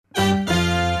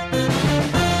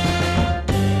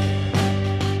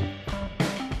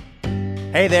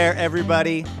Hey there,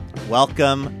 everybody.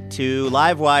 Welcome to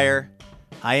Livewire.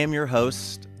 I am your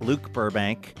host, Luke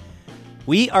Burbank.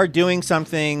 We are doing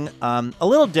something a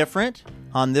little different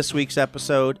on this week's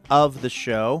episode of the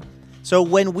show. So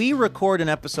when we record an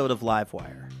episode of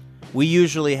Livewire, we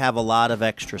usually have a lot of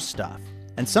extra stuff.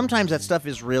 And sometimes that stuff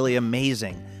is really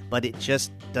amazing, but it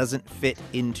just doesn't fit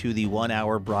into the 1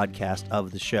 hour broadcast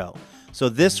of the show. So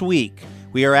this week,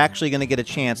 we are actually going to get a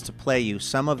chance to play you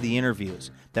some of the interviews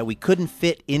that we couldn't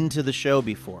fit into the show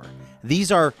before.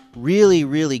 These are really,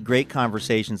 really great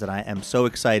conversations that I am so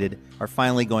excited are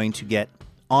finally going to get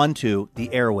onto the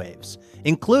airwaves,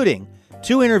 including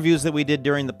 2 interviews that we did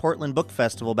during the Portland Book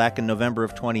Festival back in November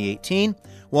of 2018,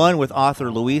 one with author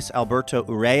Luis Alberto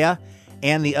Urrea,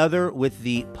 and the other with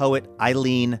the poet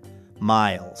Eileen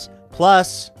Myles.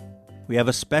 Plus, we have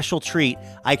a special treat.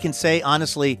 I can say,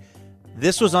 honestly,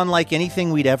 this was unlike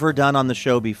anything we'd ever done on the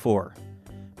show before.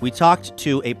 We talked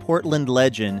to a Portland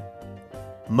legend,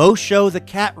 Moshow The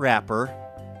Cat Rapper,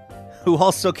 who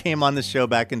also came on the show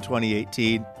back in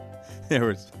 2018. There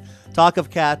was talk of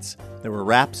cats. There were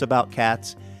raps about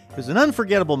cats. It was an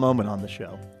unforgettable moment on the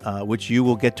show, which you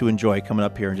will get to enjoy coming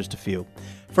up here in just a few.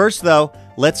 First, though,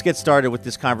 let's get started with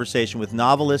this conversation with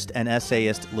novelist and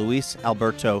essayist Luis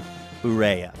Alberto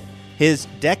Urrea. His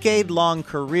decade-long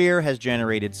career has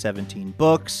generated 17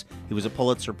 books. He was a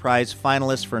Pulitzer Prize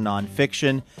finalist for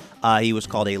nonfiction. He was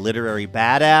called a literary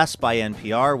badass by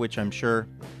NPR, which I'm sure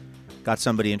got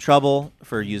somebody in trouble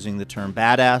for using the term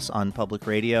badass on public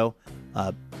radio.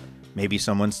 Maybe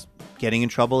someone's getting in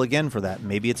trouble again for that.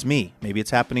 Maybe it's me. Maybe it's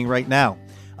happening right now.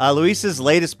 Luis's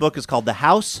latest book is called The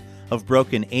House of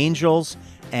Broken Angels,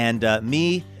 and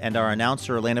me and our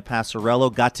announcer, Elena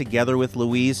Passarello, got together with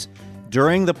Luis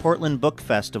during the Portland Book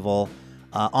Festival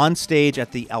on stage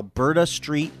at the Alberta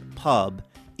Street Pub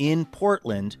in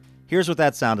Portland. Here's what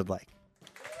that sounded like.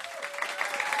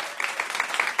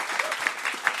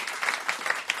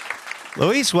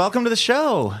 Luis, welcome to the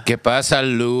show. ¿Qué pasa,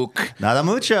 Luke? Nada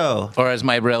mucho. Or as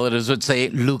my relatives would say,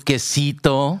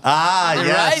 Luquecito. Ah,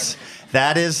 yes. Right?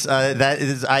 That is.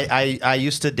 I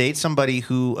used to date somebody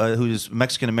who's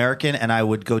Mexican American, and I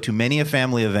would go to many a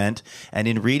family event. And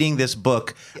in reading this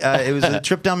book, it was a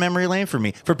trip down memory lane for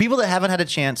me. For people that haven't had a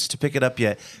chance to pick it up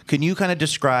yet, can you kind of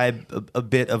describe a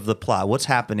bit of the plot? What's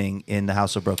happening in The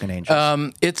House of Broken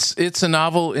Angels? It's a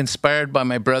novel inspired by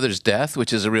my brother's death,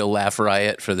 which is a real laugh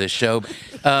riot for this show.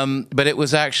 But it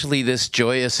was actually this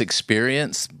joyous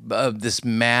experience of this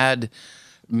mad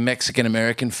Mexican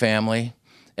American family.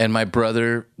 And my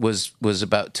brother was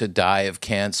about to die of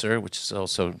cancer, which is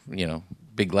also,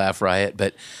 big laugh riot.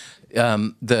 But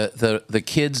the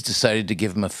kids decided to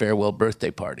give him a farewell birthday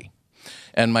party.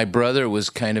 And my brother was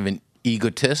kind of an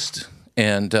egotist.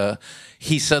 And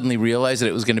he suddenly realized that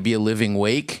it was going to be a living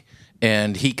wake.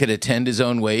 And he could attend his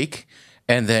own wake.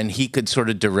 And then he could sort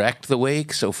of direct the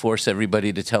wake, so force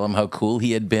everybody to tell him how cool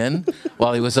he had been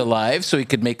while he was alive, so he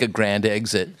could make a grand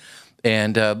exit.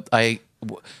 And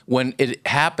when it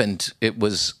happened, it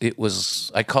was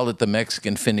I call it the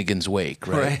Mexican Finnegan's Wake,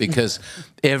 right? Because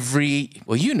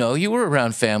you were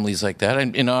around families like that.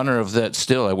 And in honor of that,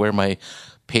 still, I wear my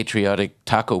patriotic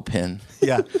taco pin.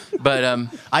 Yeah. But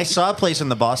I saw a place in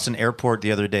the Boston airport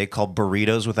the other day called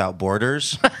Burritos Without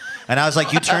Borders. And I was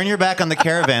like, you turn your back on the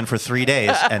caravan for 3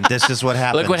 days, and this is what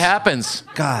happens. Look what happens.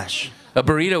 Gosh. A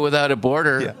burrito without a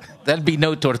border, That'd be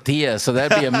no tortilla, so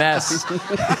that'd be a mess.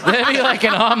 That'd be like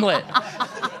an omelet.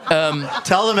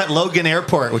 Tell them at Logan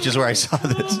Airport, which is where I saw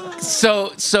this.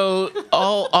 So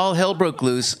all hell broke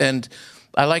loose, and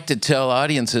I like to tell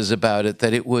audiences about it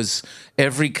that it was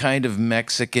every kind of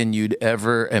Mexican you'd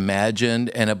ever imagined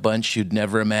and a bunch you'd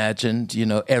never imagined.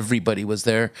 Everybody was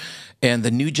there. And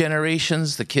the new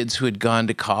generations, the kids who had gone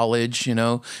to college, and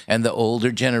the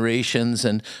older generations,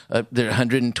 and there are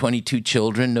 122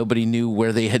 children. Nobody knew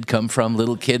where they had come from,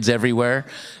 little kids everywhere.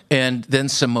 And then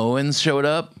Samoans showed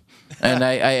up. And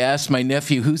I asked my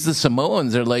nephew, who's the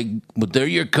Samoans? They're like, well, they're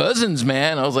your cousins,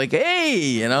 man. I was like,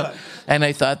 hey, And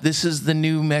I thought, this is the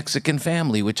new Mexican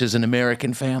family, which is an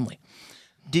American family.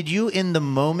 Did you, in the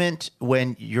moment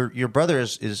when your brother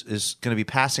is going to be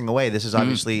passing away, this is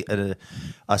obviously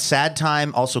a sad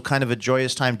time, also kind of a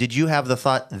joyous time. Did you have the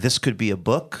thought, this could be a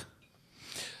book?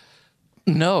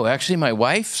 No, actually, my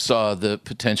wife saw the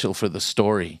potential for the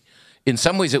story. In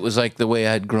some ways, it was like the way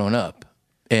I had grown up.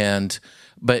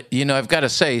 But, I've got to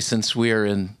say, since we're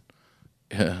in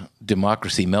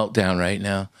democracy meltdown right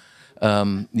now,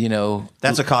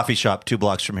 That's a coffee shop 2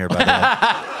 blocks from here, by the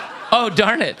way. Oh,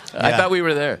 darn it. Yeah. I thought we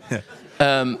were there.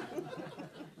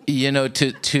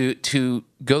 To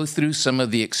go through some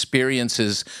of the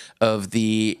experiences of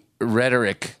the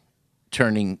rhetoric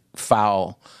turning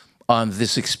foul on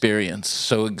this experience.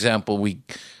 So, example,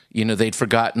 they'd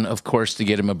forgotten, of course, to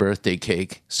get him a birthday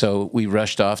cake. So we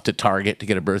rushed off to Target to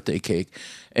get a birthday cake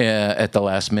at the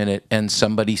last minute. And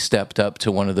somebody stepped up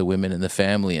to one of the women in the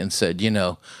family and said,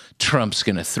 Trump's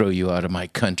going to throw you out of my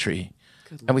country.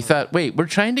 And we thought, wait, we're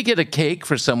trying to get a cake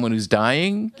for someone who's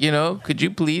dying? Could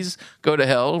you please go to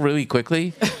hell really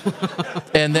quickly?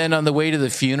 And then on the way to the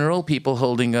funeral, people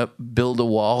holding up build a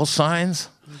wall signs.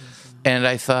 And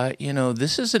I thought,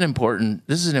 this is an important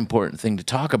thing to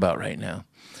talk about right now.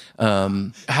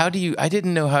 I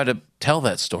didn't know how to tell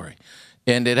that story.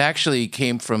 And it actually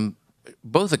came from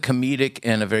both a comedic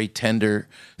and a very tender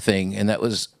thing. And that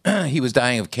was, he was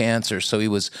dying of cancer, so he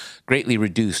was greatly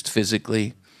reduced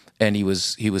physically, and he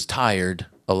was tired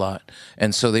a lot.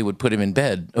 And so they would put him in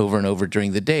bed over and over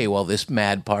during the day while this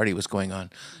mad party was going on.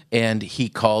 And he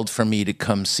called for me to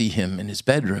come see him in his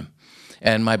bedroom.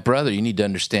 And my brother, you need to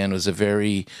understand, was a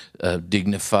very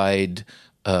dignified,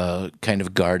 kind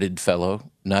of guarded fellow,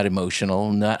 not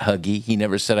emotional, not huggy. He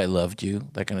never said, I loved you,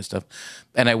 that kind of stuff.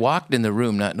 And I walked in the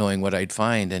room not knowing what I'd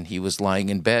find, and he was lying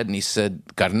in bed, and he said,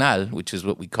 carnal, which is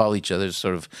what we call each other,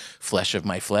 sort of flesh of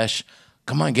my flesh,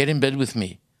 come on, get in bed with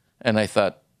me. And I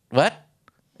thought, what?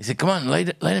 He said, come on, lay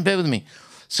in bed with me.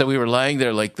 So we were lying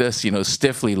there like this,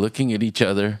 stiffly looking at each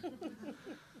other.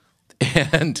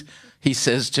 And he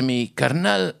says to me,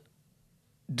 carnal,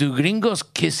 do gringos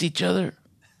kiss each other?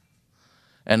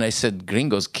 And I said,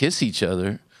 gringos kiss each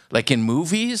other? Like in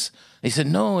movies? He said,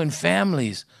 no, in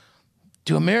families.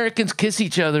 Do Americans kiss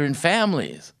each other in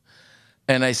families?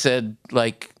 And I said,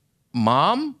 like,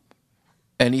 mom?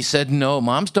 And he said, no,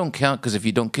 moms don't count, because if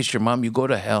you don't kiss your mom, you go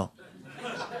to hell.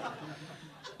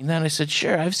 And then I said,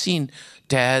 sure, I've seen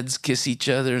dads kiss each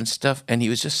other and stuff. And he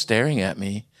was just staring at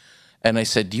me. And I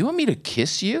said, do you want me to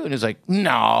kiss you? And he was like,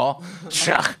 no,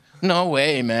 no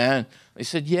way, man. I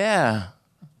said, yeah.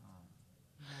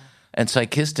 And so I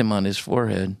kissed him on his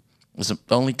forehead. It was the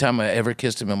only time I ever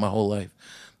kissed him in my whole life.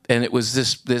 And it was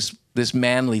this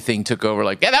manly thing took over,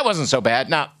 like, yeah, that wasn't so bad.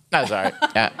 No, that was all right.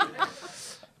 Yeah.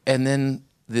 And then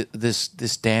this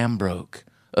dam broke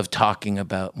of talking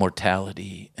about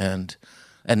mortality, and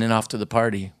then off to the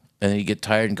party. And then he'd get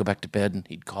tired and go back to bed, and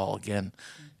he'd call again.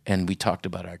 And we talked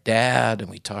about our dad, and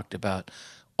we talked about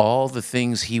all the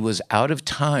things he was out of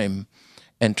time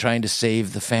and trying to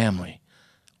save the family.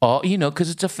 All,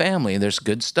 because it's a family, and there's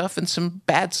good stuff and some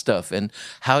bad stuff. And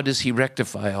how does he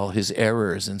rectify all his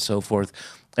errors and so forth?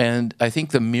 And I think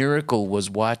the miracle was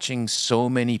watching so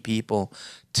many people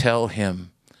tell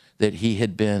him that he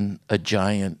had been a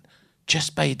giant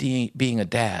just by being a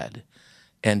dad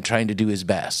and trying to do his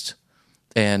best.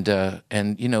 And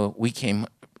we came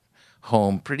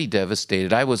home pretty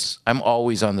devastated. I'm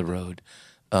always on the road,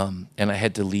 and I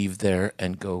had to leave there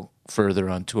and go further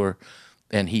on tour.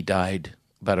 And he died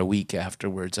about a week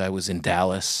afterwards. I was in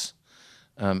Dallas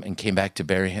and came back to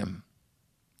bury him.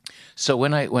 So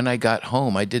when I got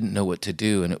home, I didn't know what to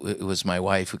do, and it was my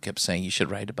wife who kept saying, you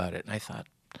should write about it. And I thought,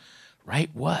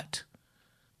 write what?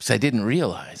 Because I didn't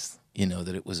realize,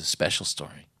 that it was a special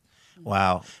story.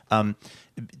 Wow.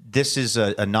 This is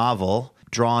a novel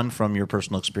drawn from your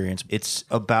personal experience. It's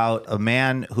about a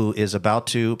man who is about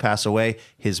to pass away.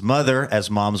 His mother,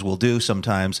 as moms will do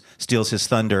sometimes, steals his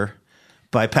thunder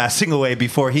by passing away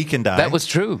before he can die. That was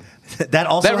true. That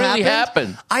also That really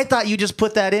happened. I thought you just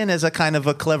put that in as a kind of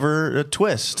a clever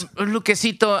twist.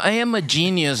 Lucasito, I am a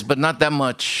genius, but not that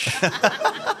much.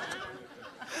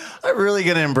 I'm really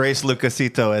going to embrace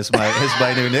Lucasito as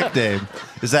my new nickname.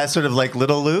 Is that sort of like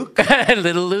Little Luke?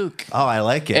 Little Luke. Oh, I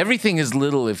like it. Everything is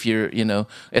little if you're,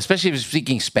 especially if you're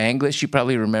speaking Spanglish. You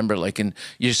probably remember, like,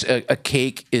 a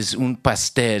cake is un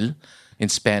pastel in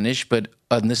Spanish, but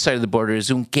on this side of the border is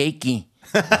un cakey.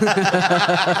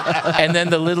 And then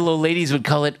the little old ladies would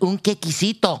call it un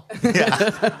quequisito.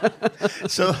 Yeah.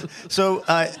 So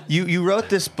you wrote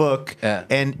this book,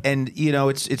 and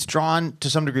it's drawn to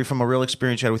some degree from a real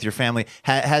experience you had with your family.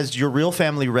 Has your real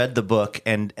family read the book,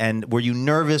 and were you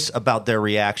nervous about their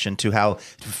reaction to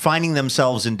finding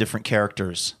themselves in different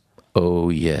characters? Oh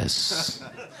yes.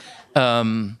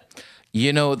 The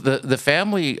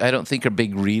family, I don't think, are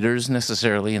big readers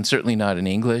necessarily, and certainly not in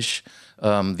English.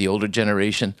 The older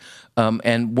generation.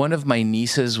 And one of my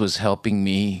nieces was helping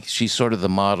me. She's sort of the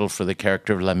model for the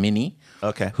character of La Minnie,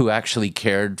 who actually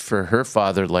cared for her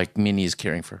father like Minnie is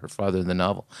caring for her father in the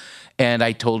novel. And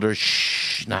I told her,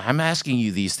 shh, now I'm asking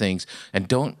you these things, and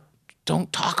don't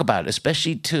talk about it,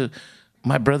 especially to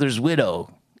my brother's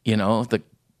widow,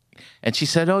 And she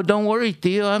said, oh, don't worry,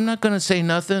 Theo, I'm not going to say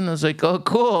nothing. I was like, oh,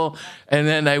 cool. And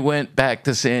then I went back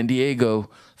to San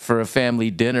Diego for a family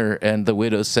dinner, and the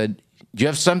widow said, "Do you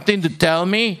have something to tell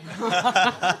me?"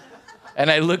 And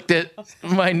I looked at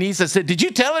my niece. I said, "Did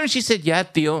you tell her?" And she said, "Yeah,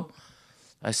 tío."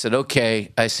 I said,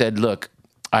 "Okay." I said, "Look,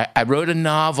 I wrote a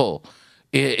novel.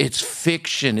 It's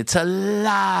fiction. It's a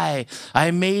lie.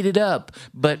 I made it up.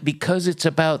 But because it's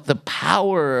about the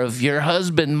power of your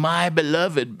husband, my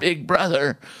beloved big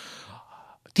brother,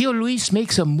 Tío Luis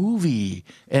makes a movie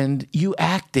and you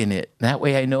act in it. That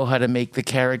way I know how to make the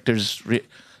characters."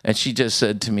 And she just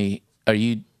said to me, "Are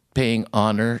you paying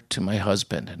honor to my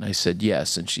husband?" And I said,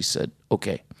 "Yes." And she said,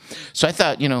 "Okay." So I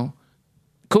thought,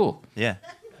 cool. Yeah.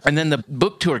 And then the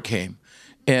book tour came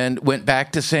and went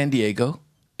back to San Diego,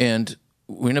 and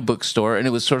we're in a bookstore, and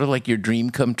it was sort of like your dream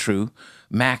come true,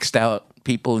 maxed out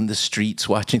people in the streets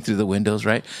watching through the windows,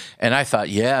 right? And I thought,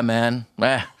 yeah, man,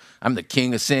 I'm the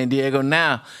king of San Diego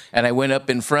now. And I went up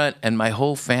in front, and my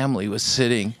whole family was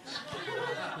sitting.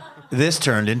 This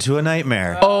turned into a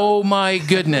nightmare. Oh, my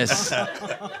goodness.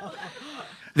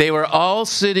 They were all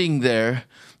sitting there.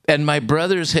 And my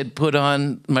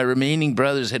remaining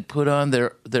brothers had put on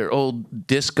their old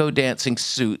disco dancing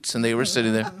suits, and they were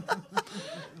sitting there.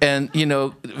 And,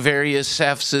 various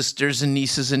half-sisters and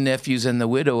nieces and nephews and the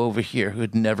widow over here who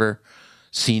had never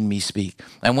seen me speak.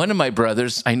 And one of my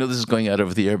brothers, I know this is going out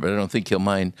over the air, but I don't think he'll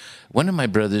mind. One of my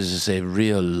brothers is a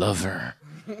real lover.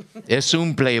 Es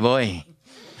un playboy.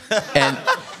 And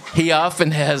he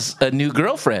often has a new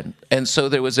girlfriend. And so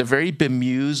there was a very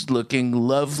bemused-looking,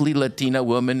 lovely Latina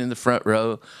woman in the front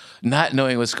row, not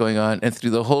knowing what's going on. And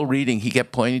through the whole reading, he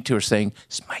kept pointing to her saying,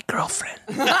 "It's my girlfriend."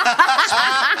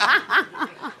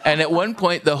 And at one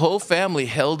point, the whole family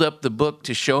held up the book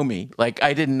to show me, like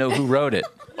I didn't know who wrote it.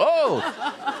 Oh!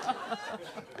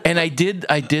 And I did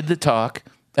the talk,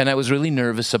 and I was really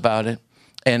nervous about it.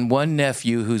 And one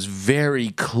nephew who's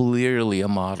very clearly a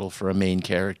model for a main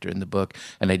character in the book,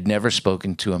 and I'd never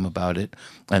spoken to him about it.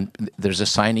 And there's a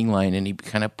signing line, and he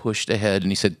kind of pushed ahead,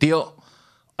 and he said, "Tío,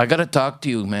 I got to talk to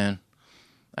you, man."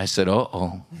 I said,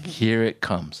 "Uh-oh, here it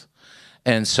comes."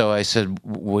 And so I said,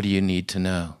 "What do you need to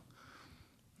know?"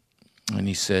 And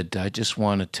he said, "I just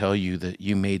want to tell you that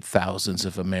you made thousands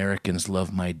of Americans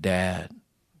love my dad."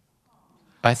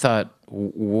 I thought,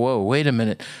 whoa, wait a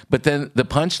minute. But then the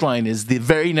punchline is the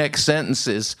very next sentence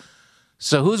is,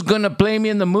 "So who's going to play me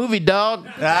in the movie, dog?"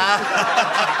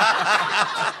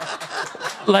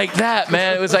 Like that,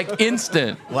 man. It was like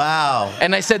instant. Wow.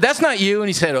 And I said, "That's not you." And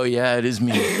he said, "Oh, yeah, it is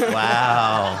me."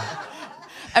 Wow.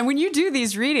 And when you do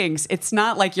these readings, it's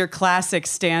not like your classic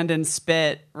stand and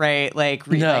spit, right? Like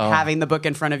having the book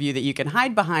in front of you that you can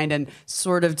hide behind and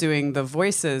sort of doing the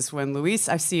voices. When Luis,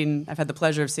 I've had the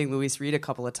pleasure of seeing Luis read a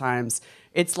couple of times.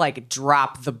 It's like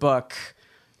drop the book,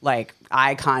 like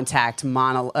eye contact, I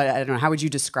don't know. How would you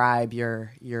describe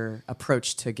your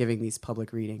approach to giving these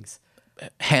public readings?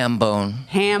 Ham bone,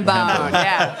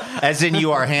 yeah. As in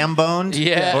you are ham-boned?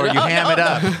 Yeah. Or you ham it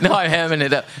up? No, I'm hamming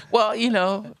it up. Well,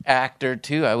 actor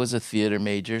too. I was a theater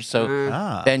major. So,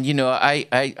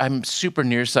 and I'm super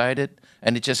nearsighted,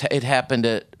 and it happened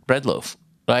at Breadloaf.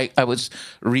 I was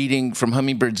reading from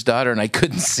Hummingbird's Daughter, and I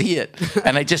couldn't see it,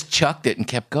 and I just chucked it and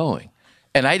kept going.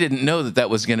 And I didn't know that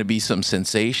was going to be some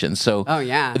sensation. So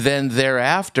then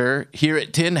thereafter, here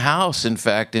at Tin House, in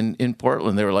fact, in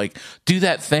Portland, they were like, "Do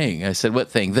that thing." I said, "What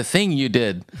thing?" "The thing you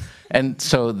did." And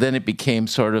so then it became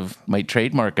sort of my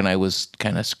trademark, and I was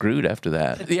kind of screwed after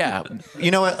that. Yeah.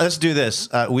 You know what? Let's do this.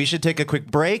 We should take a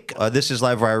quick break. This is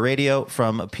Livewire Radio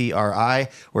from PRI.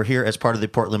 We're here as part of the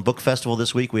Portland Book Festival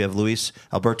this week. We have Luis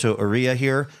Alberto Urrea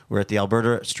here. We're at the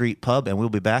Alberta Street Pub, and we'll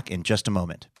be back in just a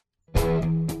moment.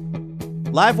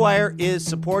 Livewire is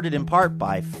supported in part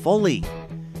by Fully.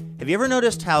 Have you ever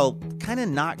noticed how kind of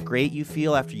not great you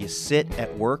feel after you sit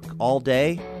at work all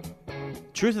day?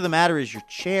 Truth of the matter is your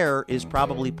chair is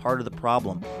probably part of the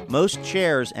problem. Most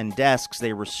chairs and desks,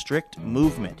 they restrict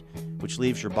movement, which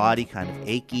leaves your body kind of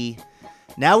achy.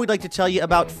 Now we'd like to tell you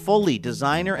about Fully,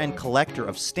 designer and collector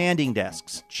of standing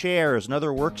desks, chairs, and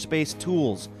other workspace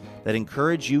tools that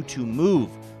encourage you to move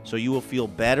so you will feel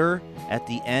better at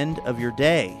the end of your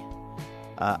day.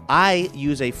 I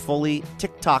use a Fully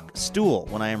TikTok stool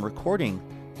when I am recording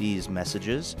these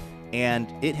messages,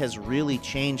 and it has really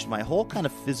changed my whole kind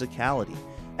of physicality.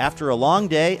 After a long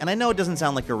day, and I know it doesn't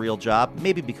sound like a real job,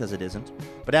 maybe because it isn't,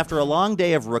 but after a long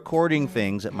day of recording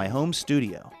things at my home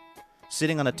studio,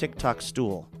 sitting on a TikTok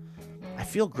stool, I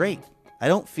feel great. I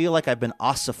don't feel like I've been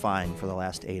ossifying for the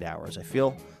last 8 hours. I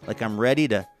feel like I'm ready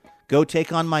to go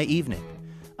take on my evening.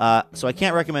 So I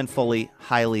can't recommend Fully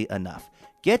highly enough.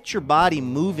 Get your body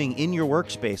moving in your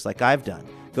workspace like I've done.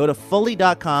 Go to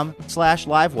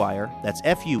fully.com/livewire. That's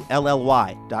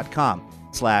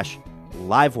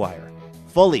FULLY.com/livewire.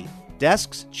 Fully.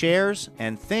 desks, chairs,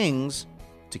 and things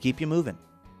to keep you moving.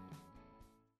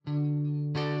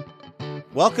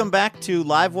 Welcome back to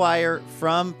Livewire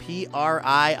from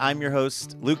PRI. I'm your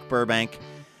host, Luke Burbank.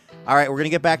 All right, we're going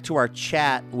to get back to our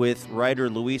chat with writer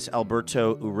Luis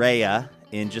Alberto Urrea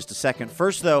in just a second.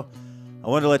 First, though, I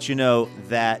want to let you know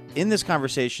that in this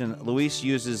conversation, Luis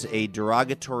uses a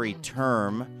derogatory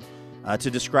term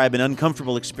to describe an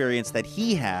uncomfortable experience that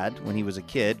he had when he was a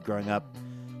kid growing up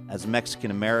as a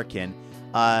Mexican-American.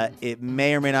 It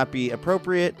may or may not be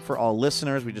appropriate for all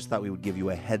listeners. We just thought we would give you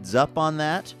a heads up on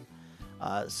that.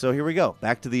 So here we go.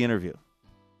 Back to the interview.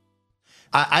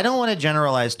 I don't want to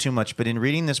generalize too much, but in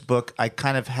reading this book, I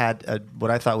kind of had what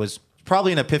I thought was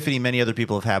probably an epiphany many other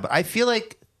people have had. But I feel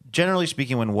like, generally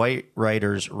speaking, when white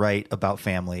writers write about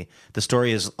family, the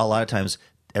story is a lot of times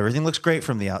everything looks great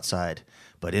from the outside,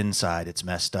 but inside it's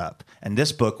messed up. And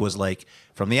this book was like,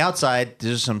 from the outside,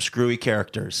 there's some screwy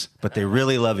characters, but they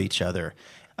really love each other.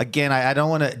 Again, I don't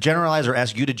want to generalize or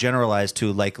ask you to generalize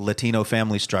to like Latino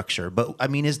family structure, but I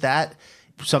mean, is that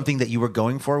something that you were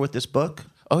going for with this book?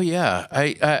 Oh yeah,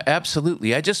 I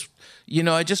absolutely. I just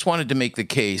wanted to make the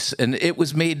case, and it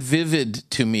was made vivid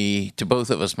to me, to both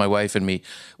of us, my wife and me,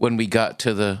 when we got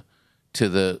to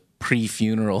the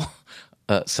pre-funeral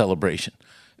celebration.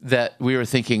 That we were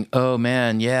thinking, oh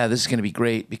man, yeah, this is going to be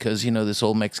great because this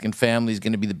old Mexican family is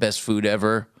going to be the best food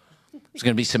ever. There's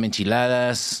going to be some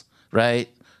enchiladas, right?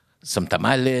 Some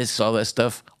tamales, all that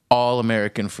stuff, all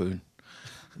American food.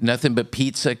 Nothing but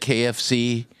pizza,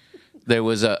 KFC. There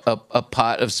was a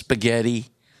pot of spaghetti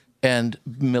and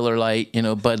Miller Lite,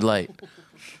 Bud Light.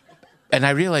 And I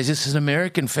realized this is an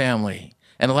American family.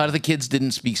 And a lot of the kids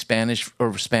didn't speak Spanish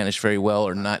very well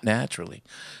or not naturally.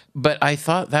 But I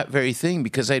thought that very thing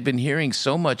because I'd been hearing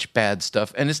so much bad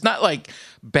stuff. And it's not like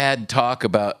bad talk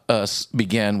about us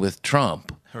began with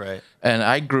Trump. Right. And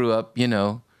I grew up,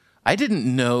 I didn't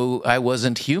know I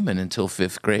wasn't human until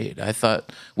 5th grade. I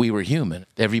thought we were human.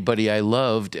 Everybody I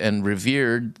loved and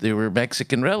revered, they were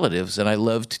Mexican relatives, and I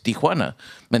loved Tijuana.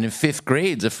 And in 5th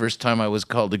grade, the first time I was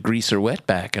called a greaser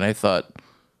wetback, and I thought,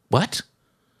 what?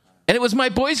 And it was my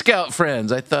Boy Scout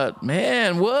friends. I thought,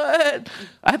 man, what?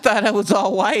 I thought I was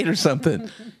all white or something.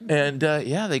 And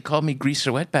they called me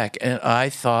greaser wetback. And I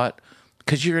thought,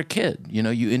 because you're a kid, you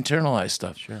internalize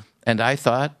stuff. Sure. And I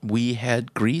thought we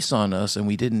had grease on us and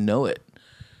we didn't know it,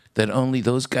 that only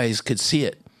those guys could see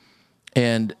it,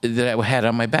 and that I had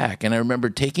on my back. And I remember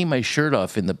taking my shirt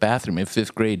off in the bathroom in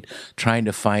 5th grade, trying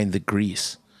to find the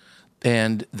grease.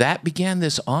 And that began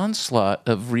this onslaught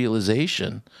of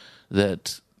realization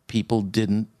that people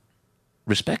didn't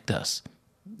respect us,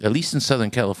 at least in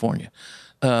Southern California.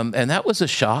 And that was a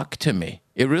shock to me.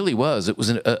 It really was. It was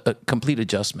a complete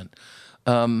adjustment.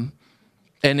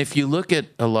 And if you look at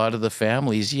a lot of the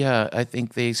families, yeah, I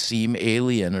think they seem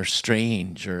alien or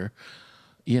strange or,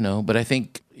 but I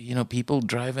think, people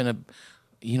driving a,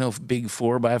 big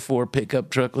 4x4 pickup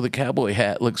truck with a cowboy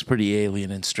hat looks pretty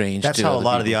alien and strange. That's how a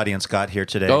lot of the audience got here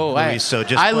today. Oh, Luis,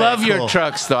 I love your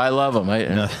trucks, though. I love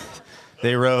them.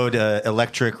 They rode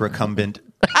electric recumbent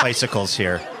bicycles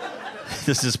here.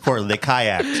 This is Portland. They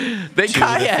kayaked the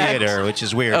theater, which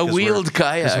is weird. A wheeled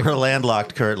kayak. Because we're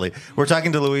landlocked currently. We're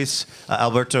talking to Luis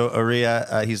Alberto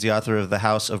Urrea. He's the author of The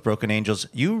House of Broken Angels.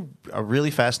 You are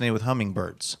really fascinated with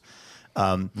hummingbirds.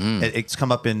 It's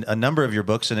come up in a number of your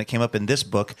books, and it came up in this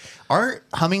book. Aren't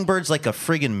hummingbirds like a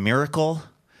friggin' miracle?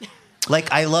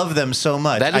 Like, I love them so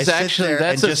much. That is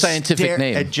that's a scientific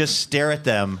name. And just stare at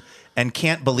them and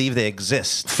can't believe they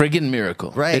exist. Friggin'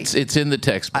 miracle. Right. It's in the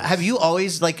textbook. Have you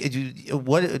always,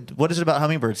 what is it about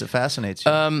hummingbirds that fascinates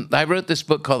you? I wrote this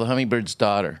book called The Hummingbird's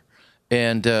Daughter,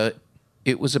 and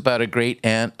it was about a great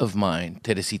aunt of mine,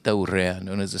 Teresita Urrea,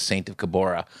 known as the Saint of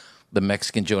Cabora, the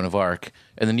Mexican Joan of Arc.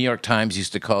 And the New York Times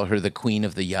used to call her the Queen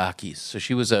of the Yaquis. So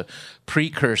she was a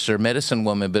precursor, medicine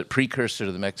woman, but precursor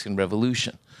to the Mexican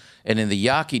Revolution. And in the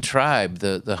Yaqui tribe,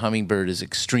 the hummingbird is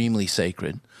extremely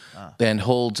sacred and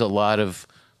holds a lot of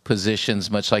positions,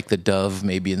 much like the dove,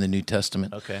 maybe in the New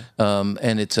Testament. Okay.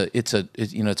 And it's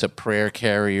a prayer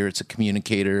carrier, it's a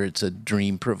communicator, it's a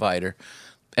dream provider,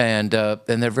 and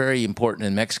they're very important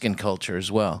in Mexican culture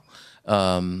as well.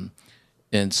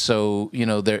 And so,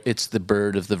 it's the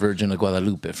bird of the Virgin of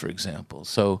Guadalupe, for example.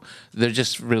 So they're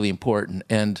just really important.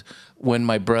 And when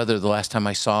my brother, the last time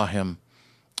I saw him,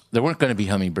 there weren't going to be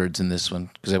hummingbirds in this one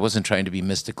because I wasn't trying to be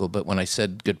mystical. But when I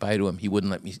said goodbye to him, he wouldn't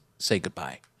let me say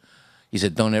goodbye. He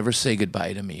said, "Don't ever say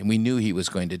goodbye to me." And we knew he was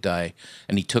going to die.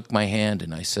 And he took my hand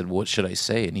and I said, "What should I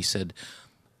say?" And he said,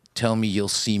 "Tell me you'll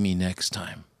see me next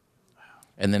time."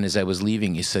 And then as I was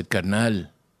leaving, he said, "Carnal,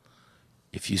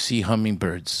 if you see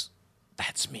hummingbirds,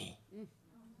 that's me."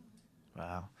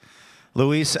 Wow.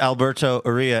 Luis Alberto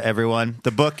Urrea, everyone.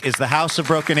 The book is The House of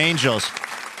Broken Angels.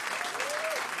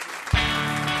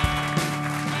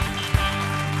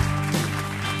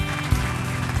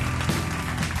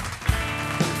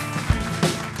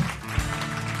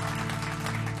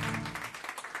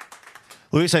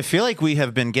 Luis, I feel like we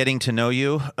have been getting to know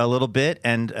you a little bit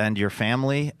and your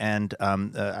family, and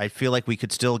I feel like we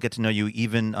could still get to know you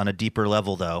even on a deeper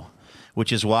level, though,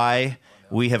 which is why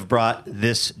we have brought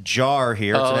this jar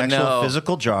here. It's an actual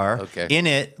physical jar. Okay. In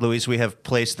it, Luis, we have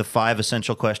placed the 5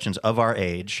 essential questions of our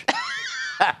age.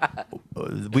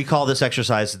 We call this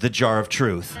exercise the Jar of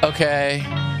Truth. Okay.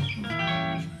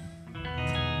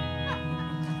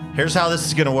 Here's how this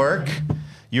is going to work.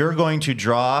 You're going to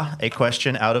draw a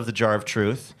question out of the Jar of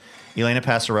Truth. Elena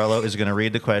Passarello is going to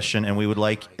read the question, and we would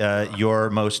like your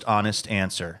most honest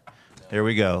answer. There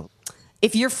we go.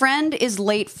 If your friend is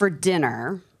late for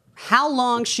dinner, how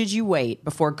long should you wait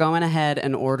before going ahead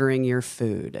and ordering your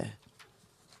food?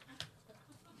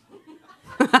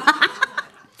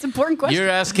 It's an important question. You're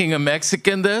asking a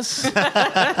Mexican this?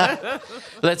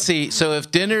 Let's see. So if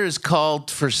dinner is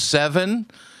called for 7,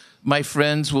 my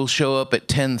friends will show up at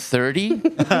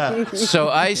 10:30. So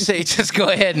I say just go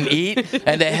ahead and eat,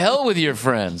 and to hell with your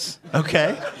friends.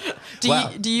 Okay.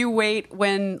 Do you wait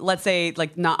when, let's say,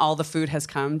 like not all the food has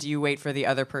come? Do you wait for the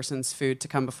other person's food to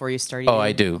come before you start eating? Oh,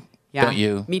 I do. Yeah. Don't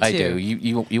you? Me too. I do.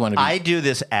 You want to be... I do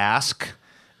this ask,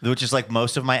 which is like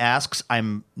most of my asks.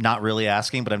 I'm not really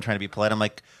asking, but I'm trying to be polite. I'm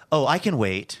like, oh, I can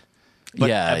wait.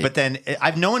 But then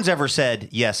no one's ever said,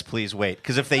 yes, please wait.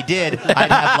 Because if they did, I'd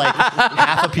have like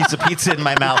half a piece of pizza in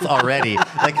my mouth already.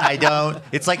 Like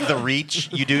it's like the reach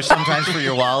you do sometimes for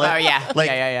your wallet. Oh, yeah. Like,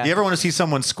 Yeah. you ever want to see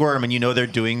someone squirm and you know they're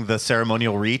doing the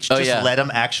ceremonial reach? Oh, Just yeah. let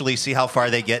them actually see how far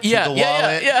they get to Yeah, the yeah,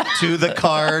 wallet, yeah. to the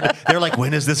card. They're like,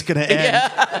 when is this going to end?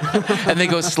 Yeah. And they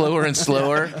go slower and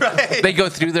slower. Right. They go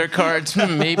through their cards.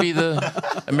 Maybe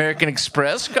the American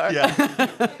Express card.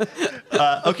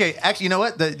 Yeah. Okay, actually, you know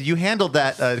what? You handled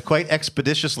that quite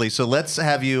expeditiously. So let's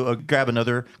have you grab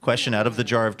another question out of the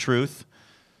Jar of Truth.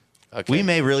 Okay. We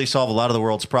may really solve a lot of the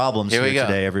world's problems Here we here go.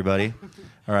 today, everybody.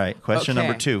 All right, question Okay.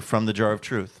 number 2 from the Jar of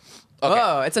Truth. Okay.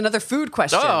 Oh, it's another food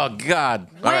question. Oh, God.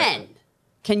 All When right.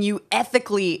 can you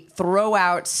ethically throw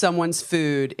out someone's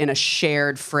food in a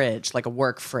shared fridge, like a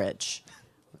work fridge?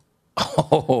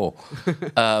 Oh,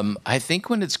 I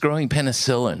think when it's growing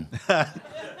penicillin.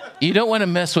 You don't want to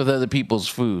mess with other people's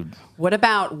food. What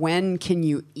about when can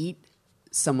you eat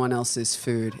someone else's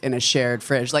food in a shared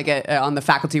fridge, like on the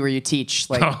faculty where you teach?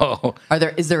 Like, Oh.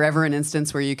 is there ever an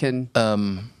instance where you can?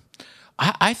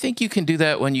 I think you can do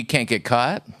that when you can't get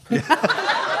caught.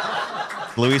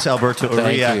 Luis Alberto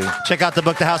Thank Urrea. you. Check out the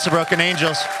book, The House of Broken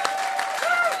Angels.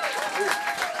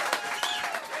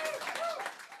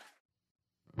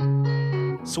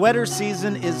 Sweater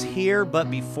season is here, but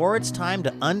before it's time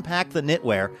to unpack the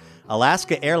knitwear,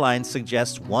 Alaska Airlines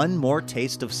suggests one more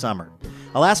taste of summer.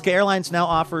 Alaska Airlines now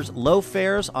offers low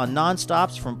fares on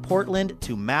nonstops from Portland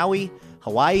to Maui,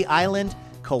 Hawaii Island,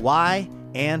 Kauai,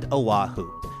 and Oahu.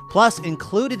 Plus,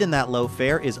 included in that low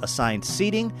fare is assigned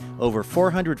seating, over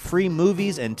 400 free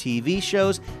movies and TV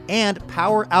shows, and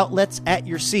power outlets at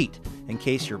your seat, in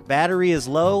case your battery is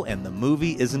low and the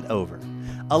movie isn't over.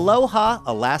 Aloha,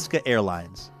 Alaska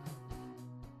Airlines.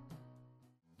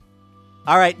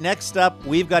 All right, next up,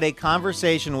 we've got a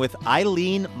conversation with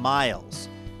Eileen Myles,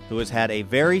 who has had a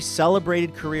very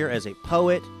celebrated career as a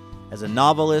poet, as a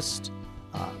novelist,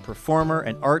 performer,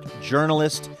 and art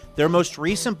journalist. Their most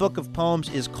recent book of poems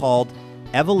is called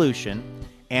Evolution,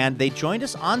 and they joined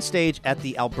us on stage at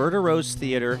the Alberta Rose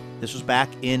Theatre. This was back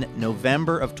in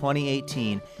November of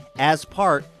 2018 as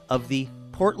part of the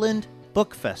Portland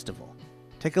Book Festival.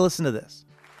 Take a listen to this.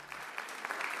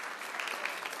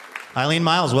 Eileen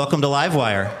Myles, welcome to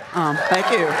Livewire.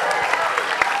 Thank you.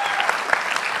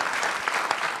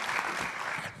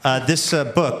 This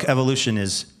book, Evolution,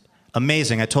 is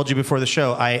amazing. I told you before the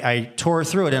show, I tore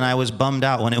through it and I was bummed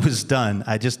out when it was done.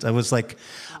 I was like,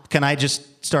 can I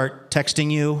just start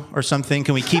texting you or something?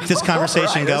 Can we keep this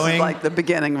conversation Right, going? This is like the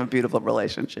beginning of a beautiful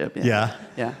relationship. Yeah.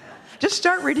 Yeah. Just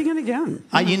start reading it again.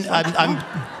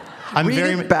 I'm Read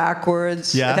very it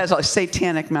backwards. Yeah. It has like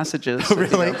satanic messages.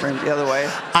 Really? The other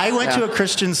way. I went to a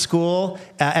Christian school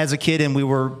as a kid, and we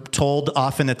were told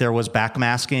often that there was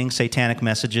backmasking, satanic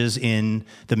messages in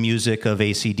the music of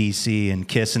AC/DC and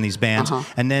Kiss and these bands.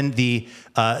 Uh-huh. And then the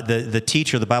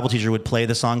teacher, the Bible teacher, would play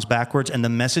the songs backwards, and the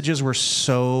messages were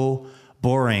so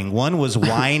boring. One was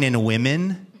wine and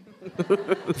women.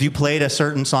 If you played a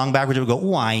certain song backwards, it would go,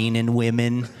 wine and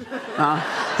women.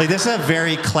 Like, this is a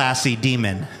very classy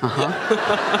demon.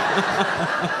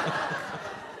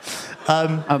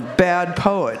 A bad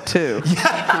poet, too.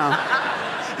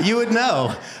 You would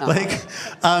know. Like,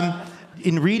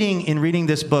 in reading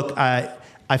this book,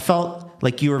 I felt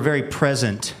like you were very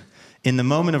present in the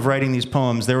moment of writing these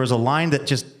poems. There was a line that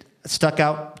just stuck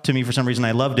out to me for some reason.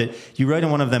 I loved it. You wrote in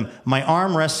one of them, "My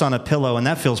arm rests on a pillow, and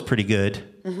that feels pretty good."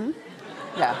 Mm-hmm.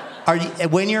 Yeah.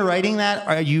 When you're writing that,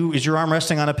 is your arm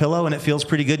resting on a pillow and it feels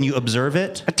pretty good and you observe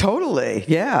it? Totally.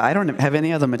 Yeah. I don't have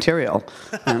any other material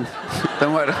than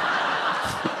what.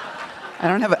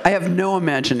 I have no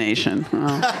imagination.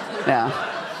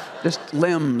 Just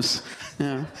limbs.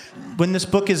 Yeah. When this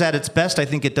book is at its best, I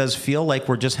think it does feel like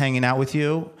we're just hanging out with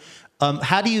you.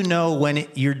 How do you know when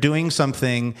you're doing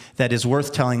something that is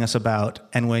worth telling us about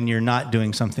and when you're not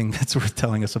doing something that's worth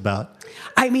telling us about?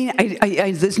 I mean,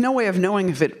 there's no way of knowing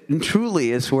if it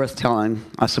truly is worth telling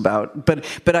us about.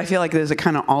 But I feel like there's a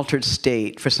kind of altered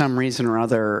state. For some reason or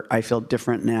other, I feel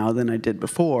different now than I did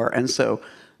before. And so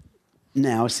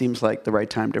now seems like the right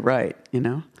time to write,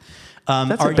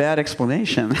 That's a bad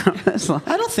explanation.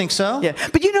 I don't think so. Yeah,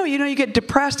 but you get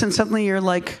depressed and suddenly you're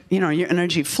like, your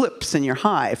energy flips and you're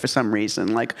high for some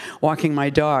reason. Like walking my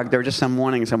dog, there were just some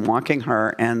mornings I'm walking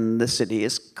her and the city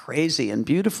is crazy and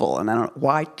beautiful, and I don't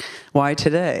why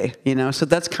today, So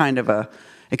that's kind of a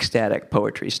ecstatic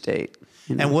poetry state.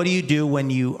 And what do you do when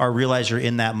you realize you're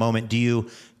in that moment? Do you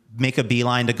make a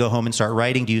beeline to go home and start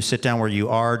writing? Do you sit down where you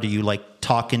are? Do you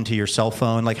talk into your cell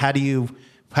phone? How do you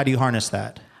harness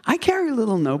that? I carry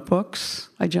little notebooks.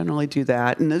 I generally do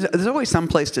that. And there's always some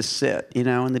place to sit,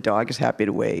 and the dog is happy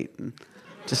to wait. And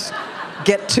just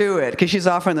get to it, because she's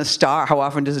often the star. How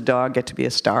often does a dog get to be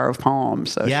a star of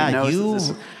poems? So yeah, she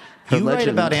knows you write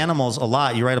about animals a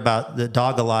lot. You write about the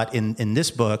dog a lot in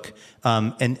this book.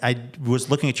 And I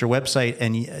was looking at your website,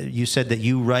 and you said that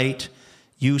you write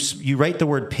the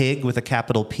word pig with a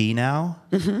capital P now.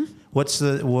 Mm-hmm. What's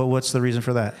the reason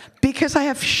for that? Because I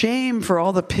have shame for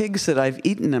all the pigs that I've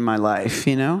eaten in my life,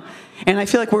 And I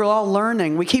feel like we're all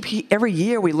learning. Every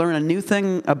year we learn a new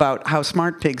thing about how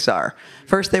smart pigs are.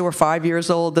 First they were 5 years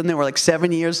old, then they were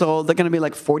 7 years old. They're going to be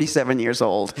 47 years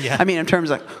old. Yeah. I mean, in terms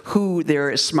of who they're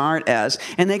as smart as.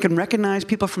 And they can recognize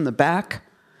people from the back.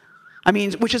 I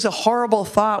mean, which is a horrible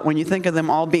thought when you think of them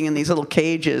all being in these little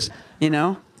cages,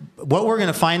 What we're going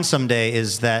to find someday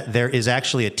is that there is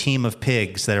actually a team of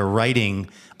pigs that are writing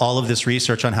all of this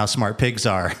research on how smart pigs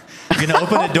are. You're going to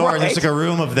open a door right. and there's a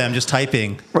room of them just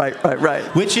typing. Right.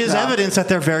 Which is evidence that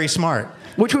they're very smart.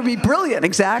 Which would be brilliant,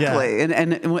 exactly. Yeah.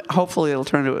 And hopefully it'll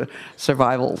turn into a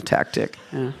survival tactic.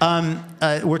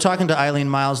 Yeah. We're talking to Eileen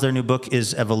Myles. Their new book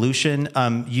is Evolution.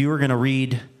 You are going to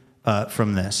read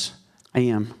from this. I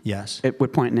am. Yes. At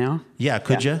what point now? Yeah,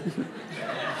 could you?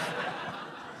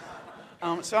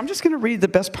 So I'm just going to read the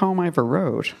best poem I ever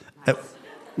wrote.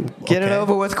 Get it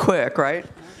over with quick, right?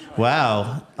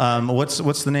 Wow.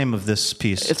 What's the name of this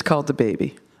piece? It's called The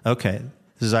Baby. Okay.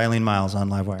 This is Eileen Myles on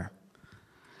Livewire.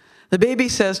 The baby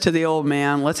says to the old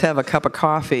man, "Let's have a cup of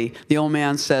coffee." The old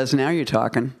man says, "Now you're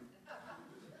talking."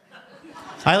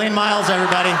 Eileen Myles,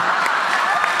 everybody.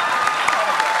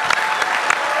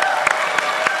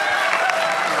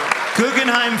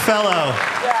 Guggenheim Fellow.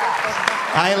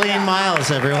 Eileen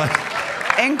Myles, everyone.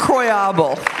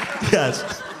 Incroyable. Yes.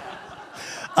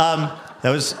 That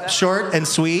was short and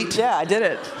sweet. Yeah, I did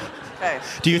it. Okay.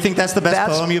 Do you think that's the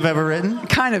best poem you've ever written?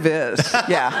 Kind of is.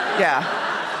 Yeah.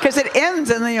 Because it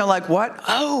ends and then you're like, what?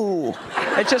 Oh.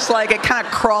 It's just it kind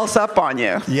of crawls up on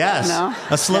you. Yes.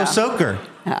 A slow soaker.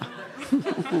 Yeah.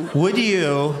 Would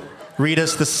you read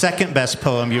us the second best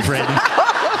poem you've written?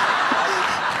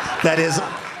 That is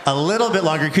a little bit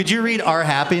longer. Could you read Our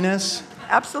Happiness?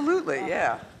 Absolutely,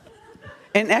 yeah.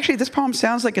 And actually, this poem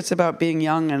sounds like it's about being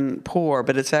young and poor,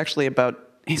 but it's actually about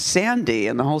Sandy,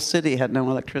 and the whole city had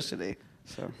no electricity.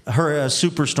 So her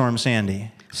Superstorm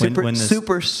Sandy.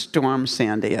 Superstorm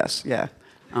Sandy, yes, yeah.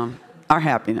 Our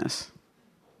Happiness.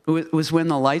 It was when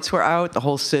the lights were out, the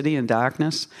whole city in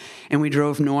darkness, and we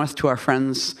drove north to our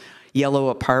friend's yellow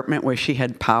apartment where she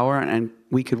had power and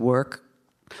we could work.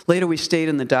 Later, we stayed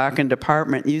in the darkened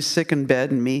apartment, you sick in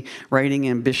bed and me writing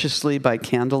ambitiously by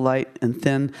candlelight and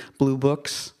thin blue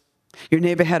books. Your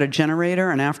neighbor had a generator,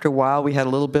 and after a while, we had a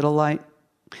little bit of light.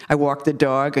 I walked the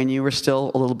dog, and you were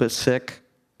still a little bit sick.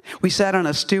 We sat on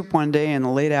a stoop one day in the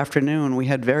late afternoon. We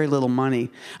had very little money,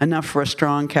 enough for a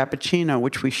strong cappuccino,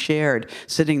 which we shared,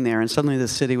 sitting there, and suddenly the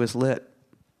city was lit.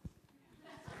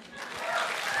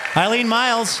 Eileen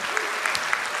Myles.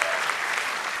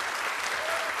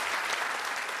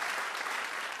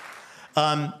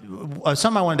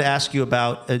 Something I wanted to ask you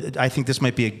about, I think this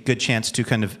might be a good chance to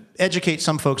kind of educate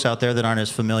some folks out there that aren't as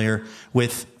familiar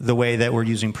with the way that we're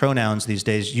using pronouns these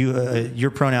days. Your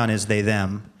pronoun is they,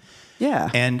 them. Yeah.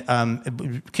 And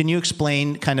can you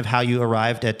explain kind of how you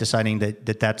arrived at deciding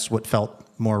that that's what felt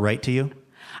more right to you?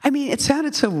 I mean, it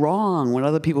sounded so wrong when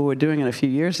other people were doing it a few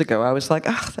years ago. I was like,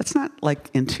 that's not like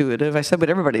intuitive. I said what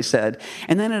everybody said.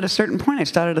 And then at a certain point, I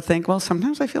started to think, well,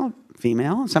 sometimes I feel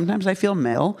female, and sometimes I feel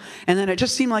male. And then it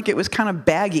just seemed like it was kind of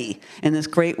baggy in this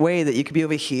great way that you could be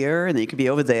over here and that you could be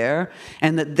over there,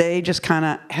 and that they just kind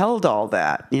of held all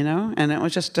that, you know? And it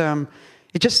was just...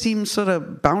 it just seems sort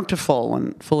of bountiful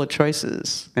and full of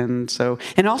choices, and so,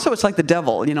 and also it's like the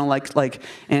devil, you know,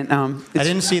 and I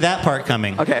didn't see that part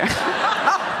coming. Okay,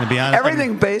 to be honest,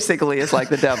 everything basically is like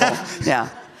the devil, yeah.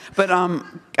 But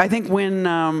I think when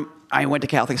I went to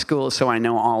Catholic school, so I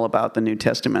know all about the New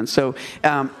Testament. So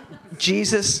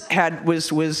Jesus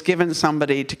was given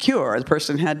somebody to cure. The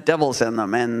person had devils in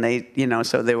them, and they, you know,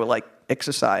 so they were like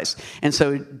exorcised. And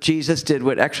so Jesus did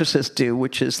what exorcists do,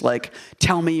 which is like,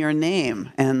 tell me your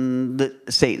name. And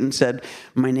Satan said,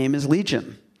 my name is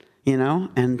Legion, you know?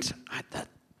 And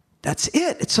that's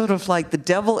it. It's sort of like the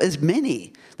devil is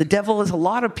many. The devil is a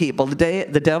lot of people.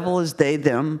 The devil is they,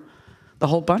 them, the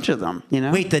whole bunch of them, you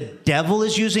know? Wait, the devil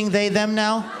is using they, them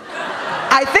now?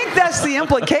 I think that's the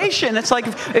implication. It's like,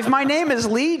 if my name is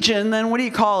Legion, then what do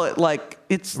you call it? Like,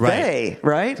 it's they,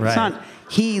 right? It's not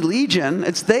he Legion,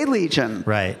 it's they Legion.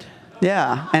 Right.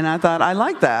 Yeah, and I thought, I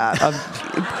like that.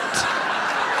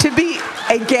 To be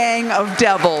a gang of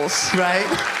devils. Right.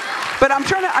 But I'm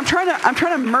trying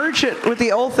to merge it with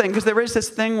the old thing, because there is this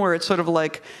thing where it's sort of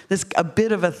like a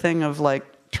bit of a thing of like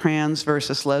trans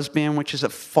versus lesbian, which is a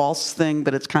false thing,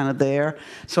 but it's kind of there.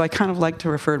 So I kind of like to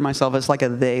refer to myself as like a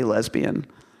they lesbian.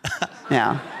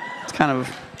 Yeah, it's kind of.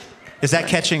 Is that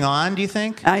catching on, do you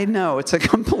think? I know, it's a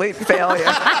complete failure.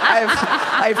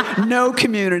 I have no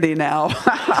community now.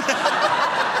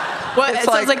 Well, it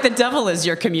sounds like the devil is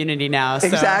your community now. So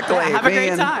exactly. yeah, have a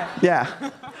great time.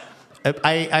 Yeah.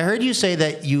 I heard you say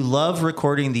that you love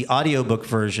recording the audiobook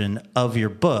version of your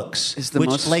books,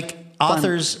 which, like,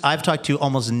 authors I've talked to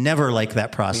almost never like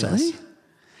that process. Really?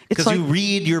 Because you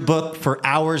read your book for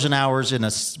hours and hours in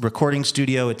a recording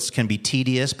studio. It can be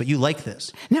tedious, but you like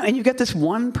this. No, and you've got this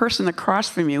one person across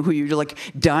from you who you're like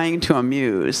dying to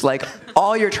amuse. Like,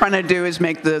 all you're trying to do is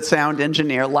make the sound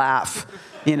engineer laugh,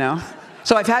 you know?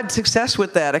 So I've had success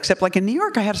with that, except like in New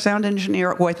York, I had a sound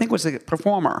engineer who I think was a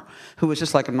performer who was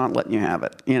just like, I'm not letting you have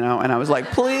it, you know? And I was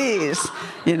like, please,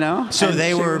 you know? So and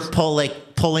they were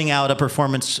pulling out a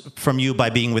performance from you by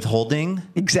being withholding?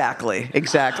 Exactly,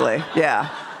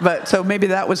 yeah. But so maybe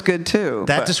that was good too.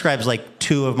 That describes like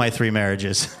 2 of my 3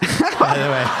 marriages, by the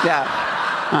way. Yeah.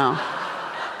 Oh.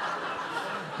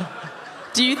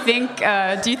 Do you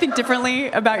think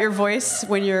differently about your voice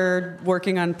when you're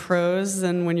working on prose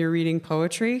than when you're reading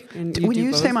poetry? And when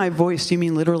you say my voice, do you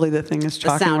mean literally the thing is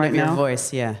talking right now? The sound of your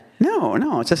voice, yeah.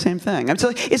 No, it's the same thing. It's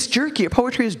jerkier.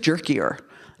 Poetry is jerkier.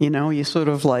 You know, you sort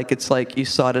of like, it's like you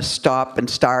sort of stop and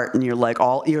start, and you're like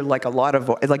a lot of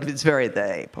like it's very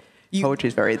they. Poetry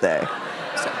is very they.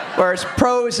 Whereas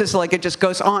prose is like it just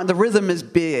goes on. The rhythm is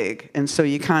big, and so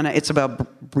you kind of, it's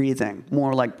about breathing,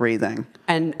 more like breathing.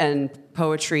 And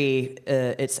poetry,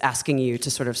 it's asking you to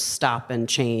sort of stop and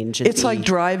change. And it's like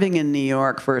driving in New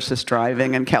York versus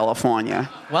driving in California.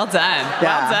 Well done. Yeah.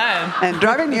 Well done. And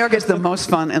driving in New York is the most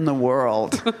fun in the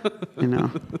world. You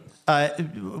know.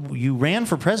 You ran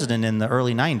for president in the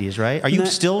early 90s, right? Are you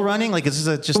still running? Like, is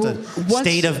this just a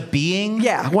state of being?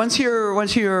 Yeah. Once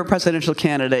you're a presidential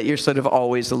candidate, you're sort of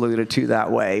always alluded to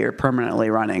that way. You're permanently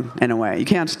running in a way. You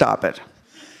can't stop it.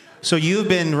 So you've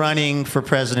been running for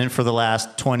president for the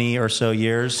last 20 or so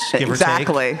years, give or take?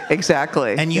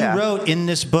 Exactly. And you wrote in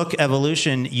this book,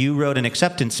 Evolution, you wrote an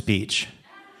acceptance speech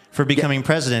for becoming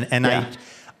president. And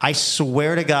I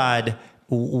swear to God,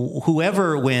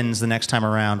 whoever wins the next time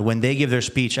around, when they give their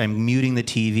speech, I'm muting the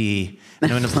TV.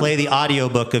 And I'm going to play the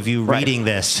audiobook of you reading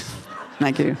this.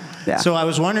 Thank you. Yeah. So I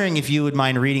was wondering if you would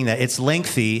mind reading that. It's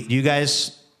lengthy. Do you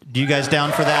guys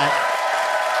down for that?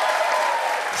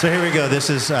 So here we go.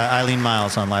 This is Eileen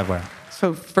Myles on Livewire.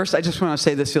 So first, I just want to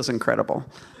say this feels incredible.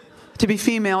 To be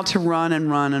female, to run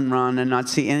and run and run and not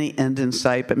see any end in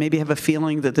sight, but maybe have a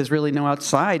feeling that there's really no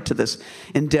outside to this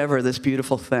endeavor, this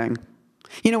beautiful thing.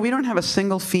 You know, we don't have a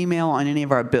single female on any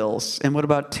of our bills. And what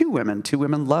about 2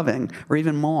 women loving, or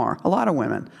even more? A lot of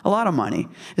women, a lot of money.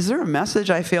 Is there a message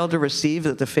I failed to receive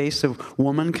that the face of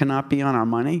woman cannot be on our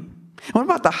money? And what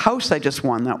about the house I just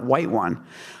won, that white one?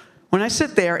 When I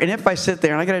sit there, and if I sit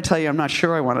there, and I got to tell you, I'm not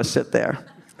sure I want to sit there.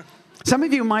 Some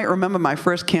of you might remember my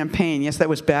first campaign. Yes, that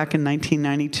was back in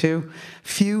 1992.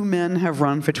 Few men have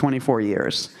run for 24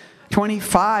 years.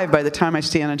 25 by the time I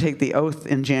stand and take the oath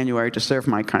in January to serve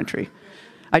my country.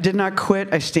 I did not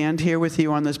quit. I stand here with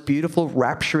you on this beautiful,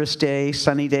 rapturous day,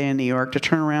 sunny day in New York, to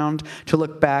turn around, to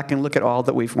look back and look at all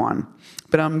that we've won.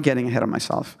 But I'm getting ahead of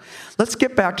myself. Let's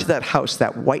get back to that house,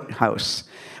 that White House.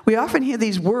 We often hear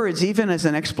these words even as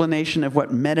an explanation of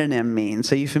what metonym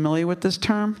means. Are you familiar with this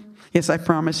term? Yes, I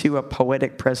promise you a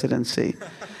poetic presidency.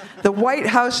 The White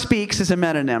House speaks as a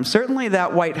metonym. Certainly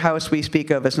that White House we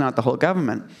speak of is not the whole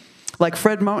government. Like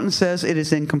Fred Moten says, it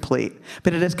is incomplete,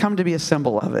 but it has come to be a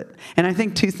symbol of it. And I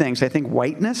think two things. I think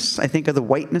whiteness, I think of the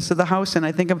whiteness of the house, and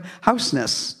I think of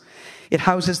houseness. It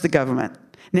houses the government.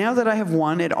 Now that I have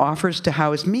won, it offers to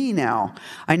house me now.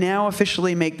 I now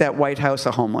officially make that White House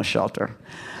a homeless shelter.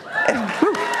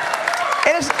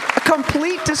 It is a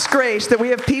complete disgrace that we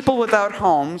have people without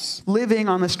homes living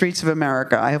on the streets of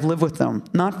America. I have lived with them,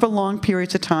 not for long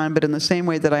periods of time, but in the same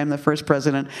way that I am the first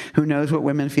president who knows what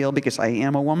women feel because I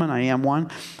am a woman, I am one.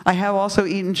 I have also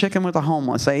eaten chicken with the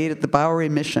homeless. I ate at the Bowery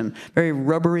Mission, very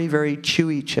rubbery, very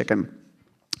chewy chicken.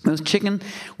 Those chicken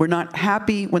were not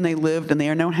happy when they lived, and they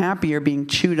are no happier being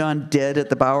chewed on dead at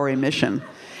the Bowery Mission.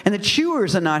 And the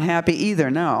chewers are not happy either,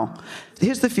 no.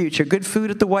 Here's the future. Good food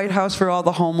at the White House for all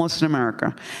the homeless in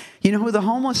America. You know who the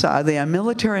homeless are? They are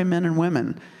military men and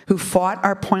women who fought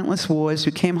our pointless wars,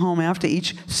 who came home after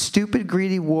each stupid,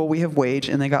 greedy war we have waged,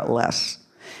 and they got less.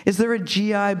 Is there a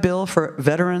GI Bill for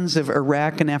veterans of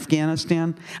Iraq and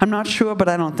Afghanistan? I'm not sure, but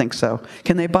I don't think so.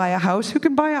 Can they buy a house? Who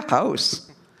can buy a house?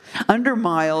 Under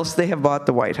Myles, they have bought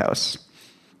the White House.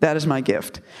 That is my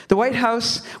gift. The White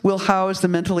House will house the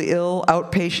mentally ill,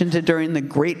 outpatiented during the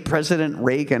great President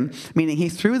Reagan, meaning he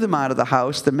threw them out of the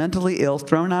house, the mentally ill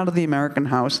thrown out of the American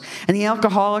house, and the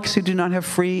alcoholics who do not have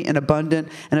free and abundant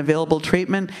and available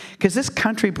treatment, because this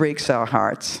country breaks our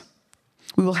hearts.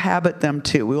 We will habit them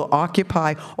too. We will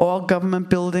occupy all government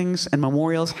buildings and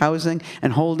memorials, housing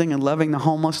and holding and loving the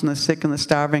homeless and the sick and the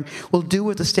starving. We'll do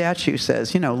what the statue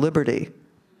says, liberty.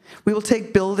 We will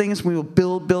take buildings, we will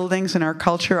build buildings, and our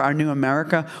culture, our new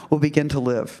America, will begin to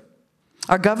live.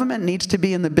 Our government needs to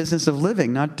be in the business of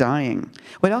living, not dying.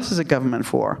 What else is a government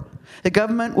for? The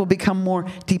government will become more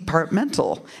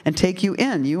departmental and take you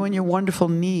in, you and your wonderful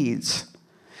needs.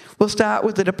 We'll start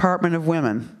with the Department of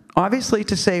Women. Obviously,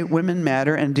 to say women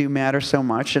matter and do matter so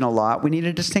much and a lot, we need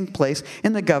a distinct place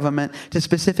in the government to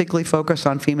specifically focus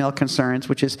on female concerns,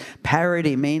 which is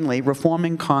parity mainly,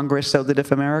 reforming Congress so that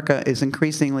if America is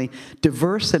increasingly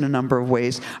diverse in a number of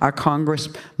ways, our Congress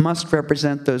must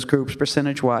represent those groups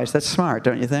percentage-wise. That's smart,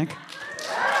 don't you think?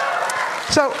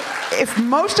 So, if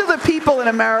most of the people in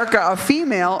America are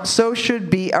female, so should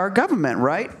be our government,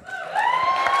 right?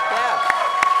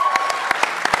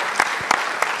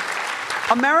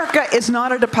 America is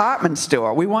not a department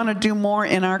store. We want to do more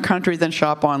in our country than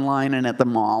shop online and at the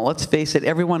mall. Let's face it,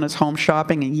 everyone is home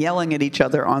shopping and yelling at each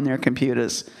other on their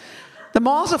computers. The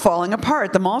malls are falling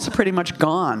apart. The malls are pretty much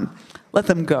gone. Let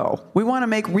them go. We want to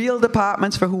make real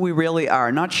departments for who we really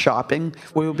are, not shopping.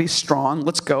 We will be strong.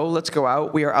 Let's go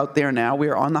out. We are out there now. We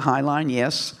are on the High Line,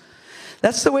 yes.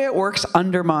 That's the way it works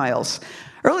under Myles.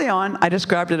 Early on, I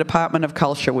described a Department of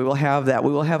Culture. We will have that.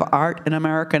 We will have art in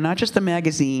America, not just a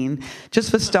magazine.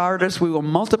 Just for starters, we will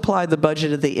multiply the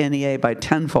budget of the NEA by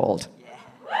tenfold.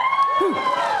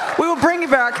 We will bring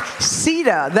back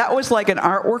SEDA. That was like an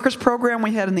art workers program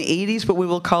we had in the 80s, but we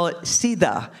will call it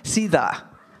SEDA. SEDA.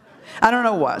 I don't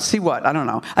know what. See what? I don't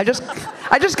know. I just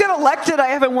got elected. I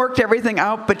haven't worked everything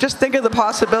out, but just think of the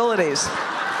possibilities.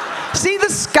 See the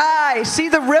sky, see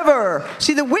the river,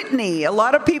 see the Whitney. A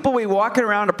lot of people we walking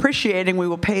around appreciating, we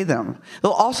will pay them.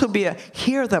 There'll also be a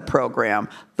hear the program,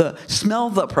 the smell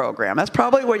the program. That's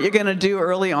probably what you're going to do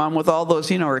early on with all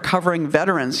those, recovering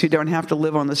veterans who don't have to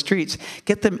live on the streets.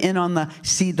 Get them in on the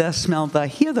see the, smell the,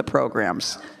 hear the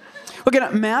programs. We're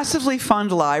going to massively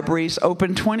fund libraries,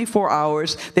 open 24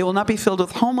 hours. They will not be filled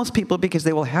with homeless people because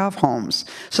they will have homes.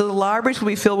 So the libraries will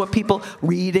be filled with people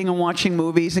reading and watching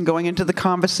movies and going into the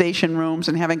conversation rooms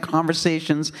and having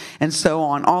conversations and so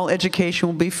on. All education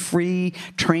will be free.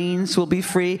 Trains will be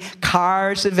free.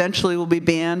 Cars eventually will be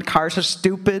banned. Cars are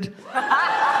stupid.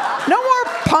 No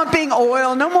more pumping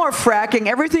oil, no more fracking.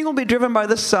 Everything will be driven by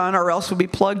the sun or else will be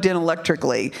plugged in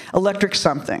electrically. Electric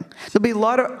something. There'll be a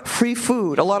lot of free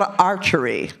food, a lot of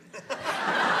archery.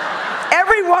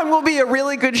 Everyone will be a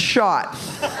really good shot.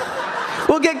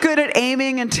 We'll get good at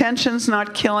aiming intentions,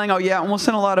 not killing. Oh yeah, and we'll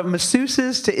send a lot of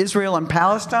masseuses to Israel and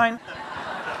Palestine.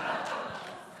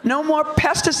 No more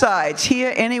pesticides.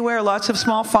 Here, anywhere, lots of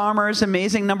small farmers,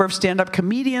 amazing number of stand-up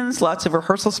comedians, lots of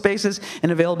rehearsal spaces,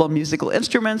 and available musical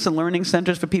instruments and learning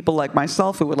centers for people like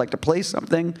myself who would like to play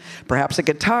something, perhaps a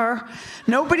guitar.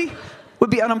 Nobody would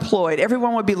be unemployed.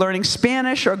 Everyone would be learning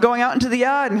Spanish or going out into the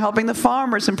yard and helping the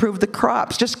farmers improve the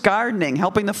crops, just gardening,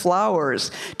 helping the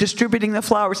flowers, distributing the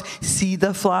flowers. See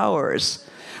the flowers.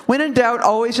 When in doubt,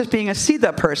 always just being a see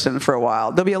the person for a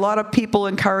while. There'll be a lot of people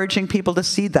encouraging people to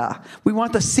see the. We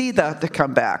want the see the to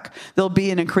come back. There'll be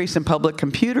an increase in public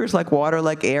computers, like water,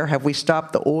 like air. Have we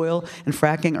stopped the oil and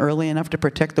fracking early enough to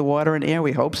protect the water and air?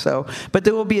 We hope so. But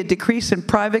there will be a decrease in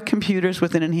private computers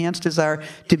with an enhanced desire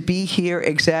to be here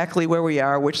exactly where we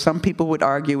are, which some people would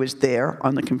argue is there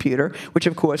on the computer, which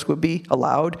of course would be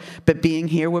allowed, but being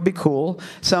here would be cool.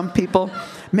 Some people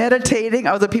meditating,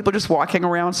 other people just walking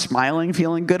around smiling,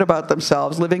 feeling good about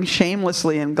themselves, living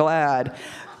shamelessly and glad.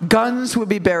 Guns would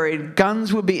be buried.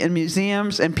 Guns would be in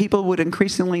museums, and people would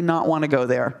increasingly not want to go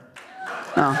there.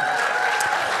 No.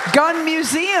 Gun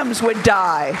museums would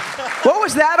die. What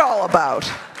was that all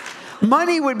about?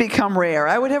 Money would become rare.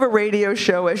 I would have a radio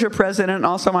show as your president.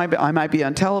 Also, I might be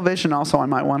on television. Also, I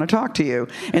might want to talk to you.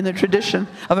 In the tradition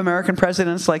of American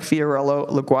presidents like Fiorello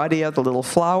LaGuardia, the little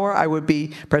flower, I would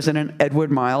be President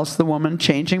Edward Myles, the woman.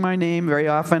 Changing my name very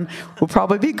often would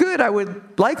probably be good. I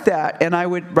would like that, and I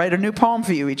would write a new poem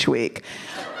for you each week.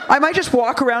 I might just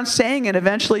walk around saying it.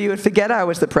 Eventually, you would forget I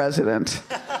was the president.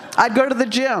 I'd go to the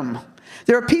gym.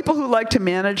 There are people who like to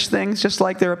manage things, just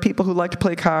like there are people who like to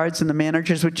play cards, and the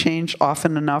managers would change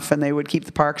often enough, and they would keep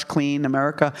the parks clean.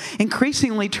 America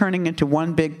increasingly turning into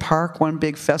one big park, one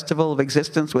big festival of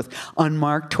existence with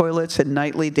unmarked toilets and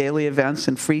nightly, daily events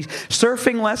and free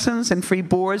surfing lessons and free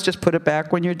boards. Just put it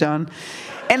back when you're done.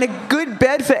 And a good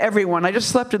bed for everyone. I just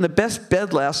slept in the best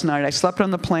bed last night. I slept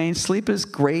on the plane. Sleep is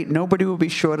great. Nobody will be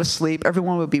short of sleep.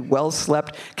 Everyone will be well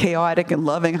slept, chaotic and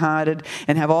loving-hearted,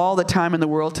 and have all the time in the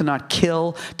world to not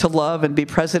kill, to love, and be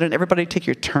president. Everybody take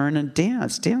your turn and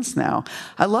dance. Dance now.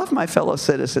 I love my fellow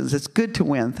citizens. It's good to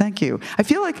win. Thank you. I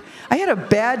feel like I had a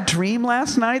bad dream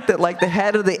last night that like the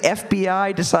head of the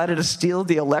FBI decided to steal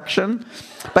the election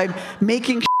by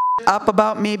making up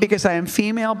about me because I am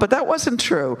female, but that wasn't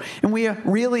true. And we are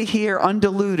really here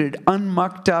undiluted,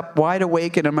 unmucked up, wide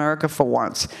awake in America for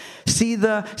once. See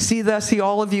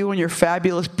all of you and your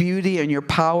fabulous beauty and your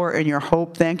power and your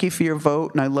hope. Thank you for your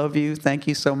vote, and I love you. Thank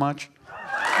you so much.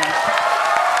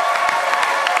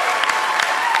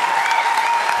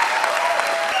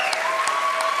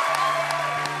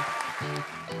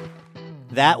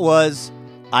 That was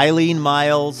Eileen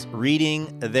Myles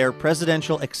reading their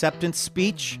presidential acceptance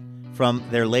speech from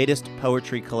their latest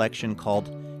poetry collection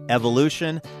called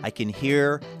Evolution. I can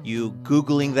hear you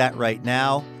Googling that right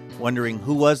now, wondering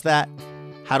who was that?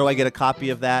 How do I get a copy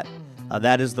of that?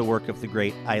 That is the work of the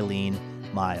great Eileen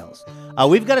Myles.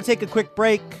 We've got to take a quick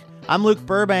break. I'm Luke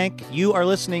Burbank. You are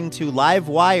listening to Live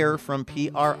Wire from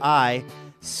PRI.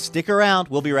 Stick around.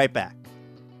 We'll be right back.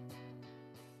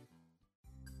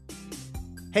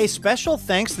 Hey, special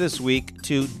thanks this week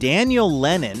to Daniel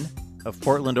Lennon of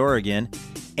Portland, Oregon,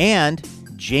 and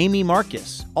Jamie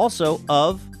Marcus, also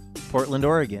of Portland,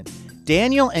 Oregon.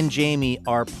 Daniel and Jamie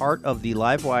are part of the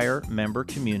Livewire member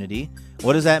community.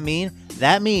 What does that mean?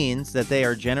 That means that they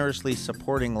are generously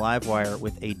supporting Livewire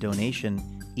with a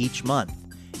donation each month.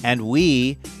 And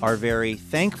we are very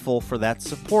thankful for that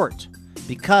support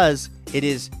because it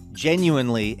is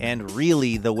genuinely and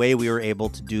really the way we were able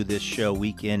to do this show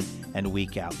week in and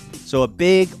week out. So a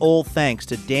big old thanks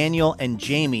to Daniel and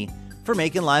Jamie for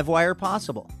making Livewire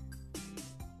possible.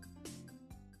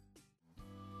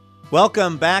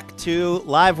 Welcome back to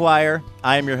Livewire.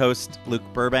 I am your host, Luke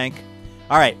Burbank.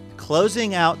 All right,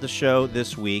 closing out the show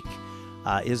this week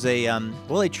is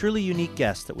a truly unique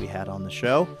guest that we had on the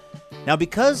show. Now,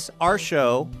 because our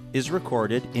show is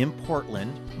recorded in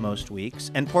Portland most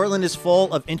weeks, and Portland is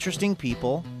full of interesting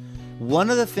people, one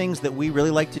of the things that we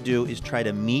really like to do is try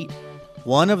to meet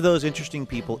one of those interesting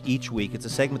people each week. It's a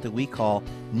segment that we call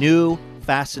New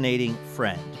Fascinating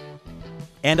Friend.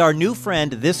 And our new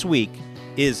friend this week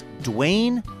is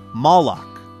Dwayne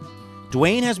Moloch.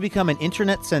 Dwayne has become an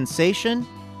internet sensation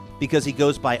because he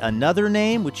goes by another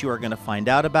name, which you are going to find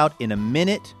out about in a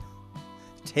minute.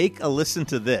 Take a listen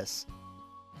to this.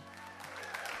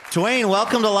 Dwayne,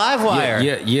 welcome to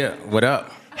Livewire. Yeah. What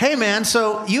up? Hey, man,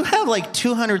 so you have like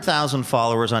 200,000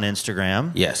 followers on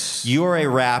Instagram. Yes. You are a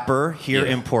rapper here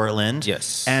in Portland.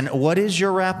 Yes. And what is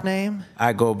your rap name?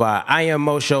 I go by, I am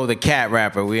Moshow The Cat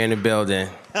Rapper. We in the building.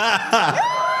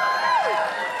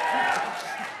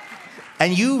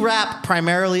 And you rap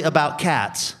primarily about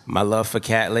cats. My love for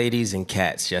cat ladies and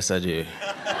cats. Yes, I do.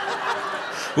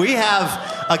 We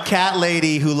have a cat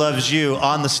lady who loves you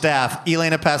on the staff,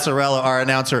 Elena Passarello, our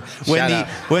announcer.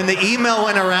 When the email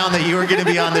went around that you were going to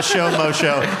be on the show,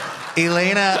 Moshow,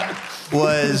 Elena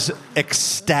was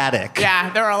ecstatic.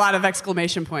 Yeah, there were a lot of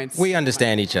exclamation points. We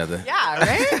understand each other. Yeah,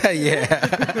 right?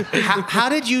 Yeah. How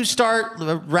did you start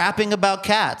rapping about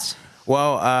cats?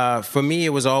 Well, for me, it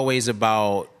was always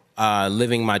about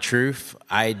living my truth.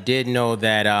 I did know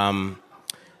that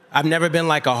I've never been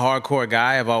like a hardcore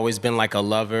guy. I've always been like a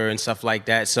lover and stuff like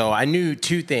that. So I knew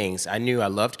two things. I knew I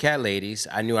loved cat ladies.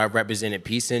 I knew I represented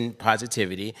peace and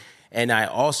positivity. And I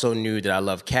also knew that I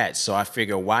love cats. So I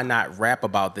figured, why not rap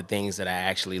about the things that I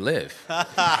actually live?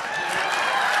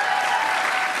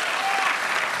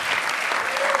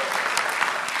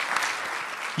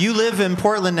 You live in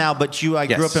Portland now, but you grew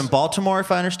Yes. up in Baltimore,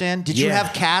 if I understand. Did you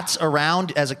have cats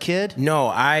around as a kid? No,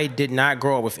 I did not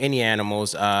grow up with any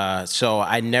animals, so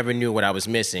I never knew what I was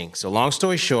missing. So long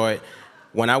story short,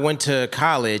 when I went to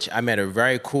college, I met a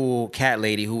very cool cat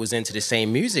lady who was into the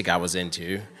same music I was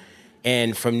into.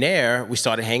 And from there, we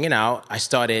started hanging out. I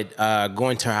started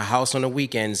going to her house on the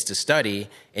weekends to study,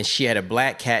 and she had a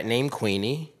black cat named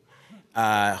Queenie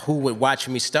who would watch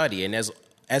me study. And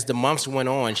as the months went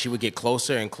on, she would get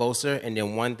closer and closer, and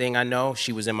then one thing I know,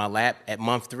 she was in my lap at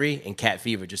month 3, and cat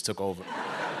fever just took over.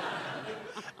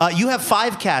 You have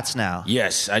 5 cats now.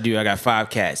 Yes, I do. I got 5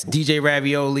 cats. DJ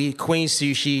Ravioli, Queen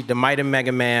Sushi, the Mighty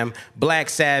Mega Man, Black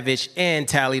Savage, and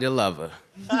Tally the Lover.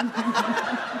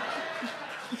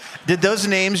 Did those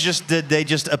names did they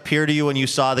just appear to you when you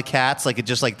saw the cats? Like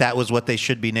that was what they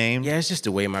should be named? Yeah, it's just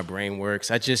the way my brain works.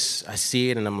 I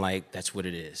see it and I'm like, that's what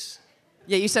it is.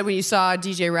 Yeah, you said when you saw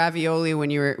DJ Ravioli when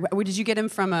you were... Did you get him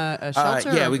from a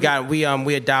shelter? Yeah,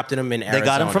 we adopted him in Arizona. They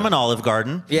got him from an Olive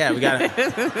Garden. Yeah, we got him.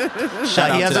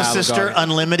 He has a sister,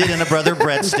 Unlimited, and a brother,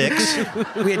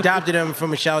 Breadsticks. We adopted him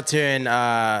from a shelter in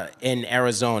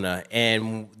Arizona.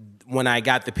 And when I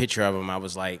got the picture of him, I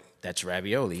was like, that's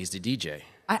Ravioli. He's the DJ.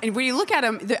 And when you look at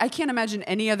him, I can't imagine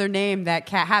any other name that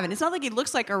cat having. It's not like he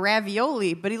looks like a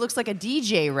ravioli, but he looks like a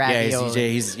DJ ravioli. Yeah,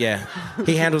 he's DJ.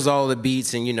 He handles all the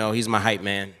beats, and he's my hype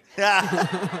man.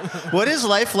 What is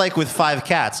life like with 5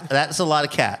 cats? That's a lot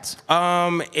of cats.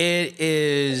 It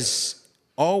is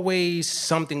always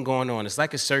something going on. It's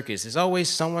like a circus. There's always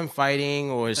someone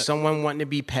fighting or someone wanting to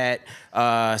be pet.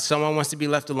 Someone wants to be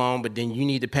left alone, but then you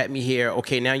need to pet me here.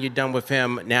 Okay, now you're done with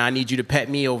him. Now I need you to pet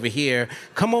me over here.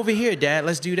 Come over here, Dad.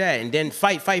 Let's do that. And then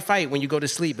fight when you go to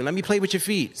sleep. And let me play with your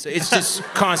feet. So it's just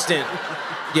constant.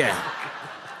 Yeah.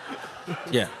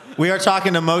 Yeah. We are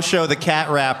talking to Moshow The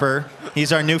Cat Rapper.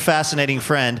 He's our new fascinating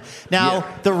friend. Now,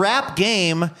 the rap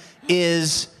game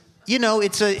is...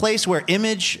 it's a place where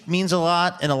image means a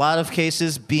lot in a lot of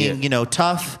cases. Being,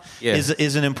 tough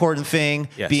is an important thing.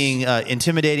 Yes. Being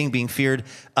intimidating, being feared.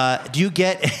 Do you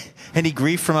get any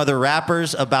grief from other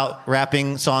rappers about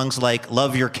rapping songs like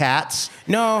Love Your Cats?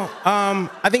 No,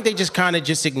 I think they just kind of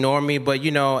just ignore me. But,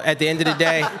 at the end of the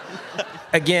day,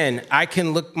 again, I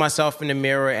can look myself in the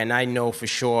mirror and I know for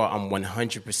sure I'm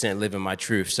 100% living my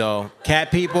truth. So,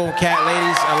 cat people, cat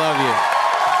ladies, I love you.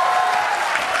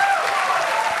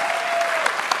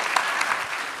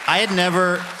 I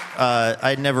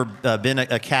had never been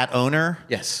a cat owner.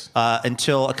 Yes.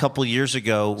 Until a couple years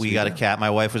ago, we got a cat. My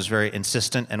wife was very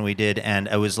insistent, and we did. And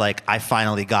it was like I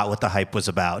finally got what the hype was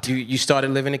about. You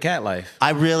started living a cat life.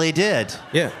 I really did.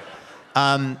 Yeah.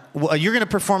 You're going to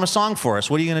perform a song for us.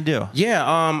 What are you going to do? Yeah.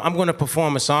 I'm going to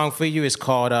perform a song for you. It's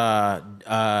called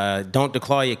 "Don't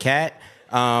Declaw Your Cat."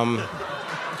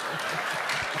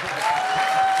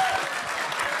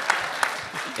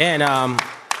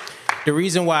 The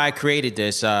reason why I created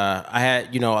this, I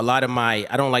had, a lot of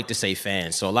I don't like to say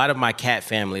fans, so a lot of my cat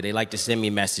family, they like to send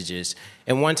me messages.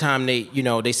 And one time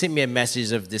they sent me a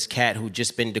message of this cat who'd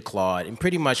just been declawed. And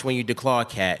pretty much when you declaw a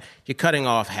cat, you're cutting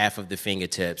off half of the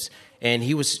fingertips. And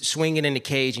he was swinging in the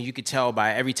cage, and you could tell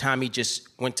by every time he just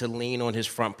went to lean on his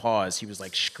front paws, he was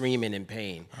like screaming in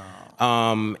pain.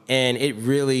 Oh. And it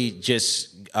really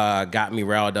just got me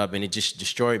riled up, and it just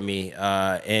destroyed me.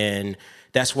 And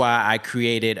that's why I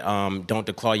created Don't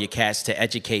Declaw Your Cats, to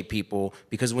educate people,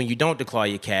 because when you don't declaw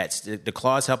your cats, the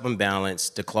claws help them balance,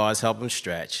 the claws help them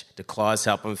stretch, the claws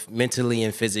help them mentally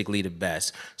and physically the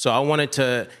best. So I wanted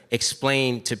to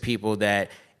explain to people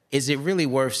that, is it really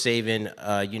worth saving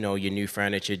your new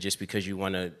furniture just because you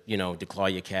want to declaw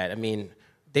your cat? I mean,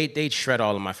 they'd shred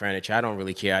all of my furniture. I don't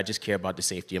really care. I just care about the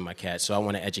safety of my cat. So I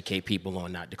want to educate people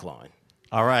on not declawing.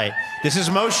 All right. This is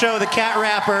Moshow The Cat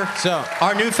Rapper,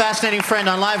 our new fascinating friend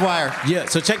on Livewire. Yeah,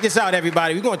 so check this out,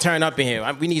 everybody. We're going to turn up in here.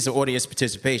 We need some audience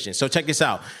participation. So check this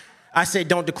out. I said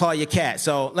don't declaw your cat.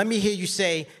 So let me hear you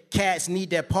say, cats need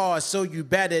their paws, so you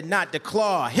better not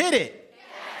declaw. Hit it.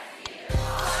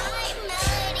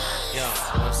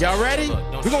 Y'all ready?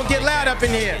 We're going to get loud up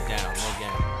in here.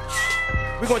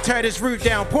 We're gonna tear this roof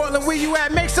down. Portland, where you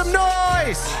at? Make some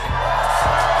noise!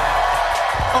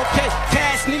 Okay,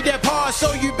 cats need that pause,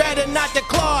 so you better not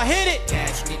declaw. Hit it!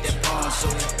 Cats need that pause, so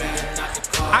you better not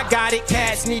declaw. I got it,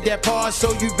 cats need that pause,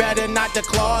 so you better not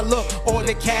declaw. Look, all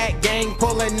the cat gang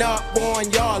pulling up on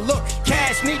y'all. Look,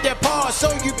 cats need that pause,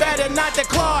 so you better not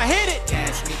declaw. Hit it!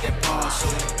 Cats need that pause, so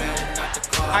you better not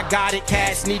declaw. I got it,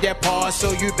 cats need that pause,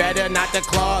 so you better not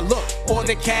declaw. Look, all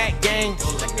the cat gang,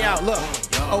 check me out, look.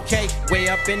 Okay, way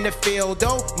up in the field,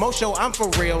 though. Moshow, I'm for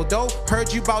real, though.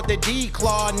 Heard you about the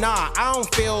declaw, nah, I don't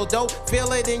feel, though.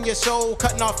 Feel it in your soul,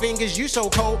 cutting off fingers, you so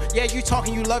cold. Yeah, you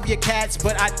talking, you love your cats,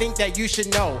 but I think that you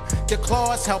should know. The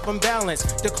claws help them balance,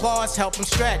 the claws help them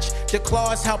stretch. The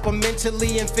claws help them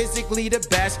mentally and physically the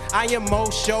best. I am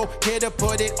Moshow, here to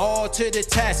put it all to the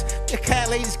test. The cat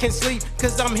ladies can sleep,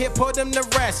 cause I'm here put them to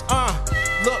rest.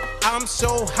 Look, I'm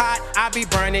so hot, I be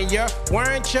burning ya.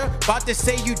 Weren't ya? About to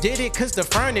say you did it, cause the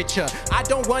furniture. I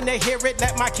don't wanna hear it,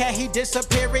 let my cat, he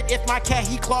disappear it. If my cat,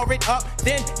 he claw it up,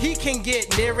 then he can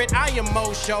get near it. I am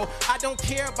Moshow, I don't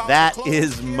care about that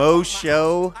is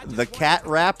Moshow the Cat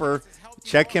Rapper.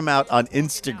 Check him out on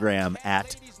Instagram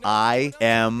at I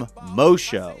am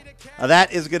Moshow.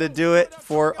 That is going to do it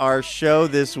for our show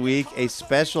this week. A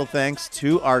special thanks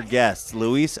to our guests,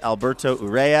 Luis Alberto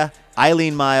Urrea,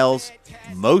 Eileen Myles,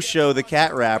 Moshow the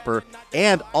Cat Rapper,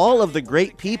 and all of the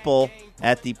great people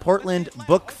at the Portland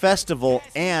Book Festival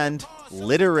and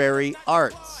Literary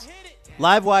Arts.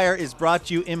 Livewire is brought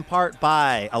to you in part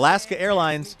by Alaska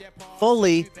Airlines,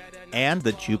 Foley, and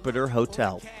the Jupiter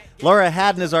Hotel. Laura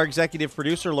Haddon is our executive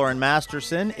producer. Lauren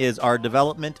Masterson is our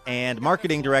development and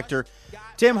marketing director.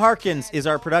 Tim Harkins is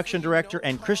our production director,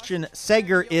 and Christian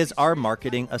Seger is our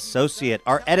marketing associate.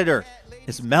 Our editor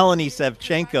is Melanie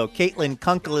Sevchenko. Caitlin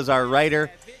Kunkel is our writer.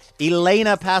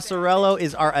 Elena Passarello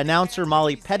is our announcer.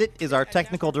 Molly Pettit is our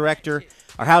technical director.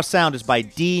 Our house sound is by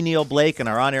D. Neil Blake, and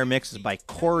our on-air mix is by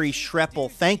Corey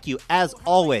Schreppel. Thank you, as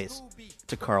always,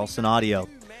 to Carlson Audio.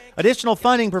 Additional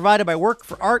funding provided by Work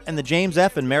for Art and the James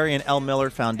F. and Marion L. Miller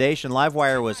Foundation.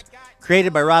 Livewire was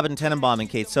created by Robin Tenenbaum and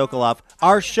Kate Sokoloff.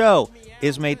 Our show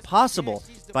is made possible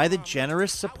by the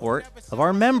generous support of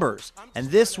our members. And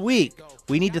this week,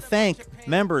 we need to thank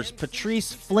members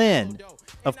Patrice Flynn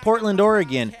of Portland,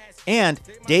 Oregon, and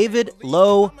David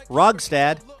Lowe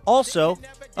Rogstad, also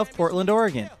of Portland,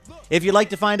 Oregon. If you'd like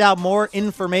to find out more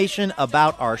information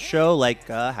about our show, like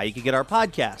how you can get our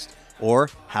podcast, or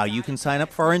how you can sign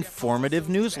up for our informative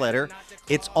newsletter,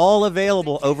 it's all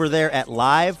available over there at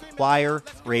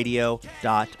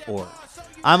livewireradio.org.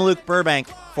 I'm Luke Burbank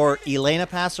for Elena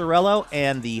Passarello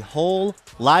and the whole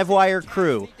Livewire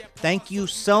crew. Thank you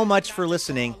so much for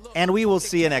listening, and we will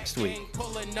see you next week.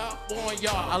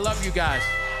 I love you guys.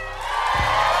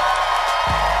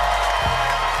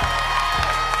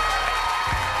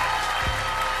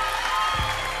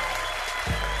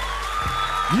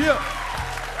 Yeah.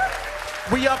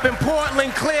 We up in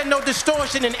Portland, clear, no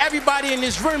distortion, and everybody in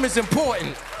this room is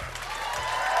important.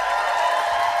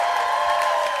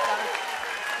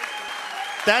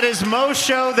 That is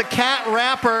Moshow the Cat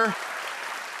Rapper.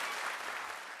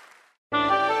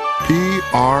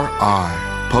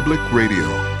 PRI, Public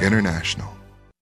Radio International.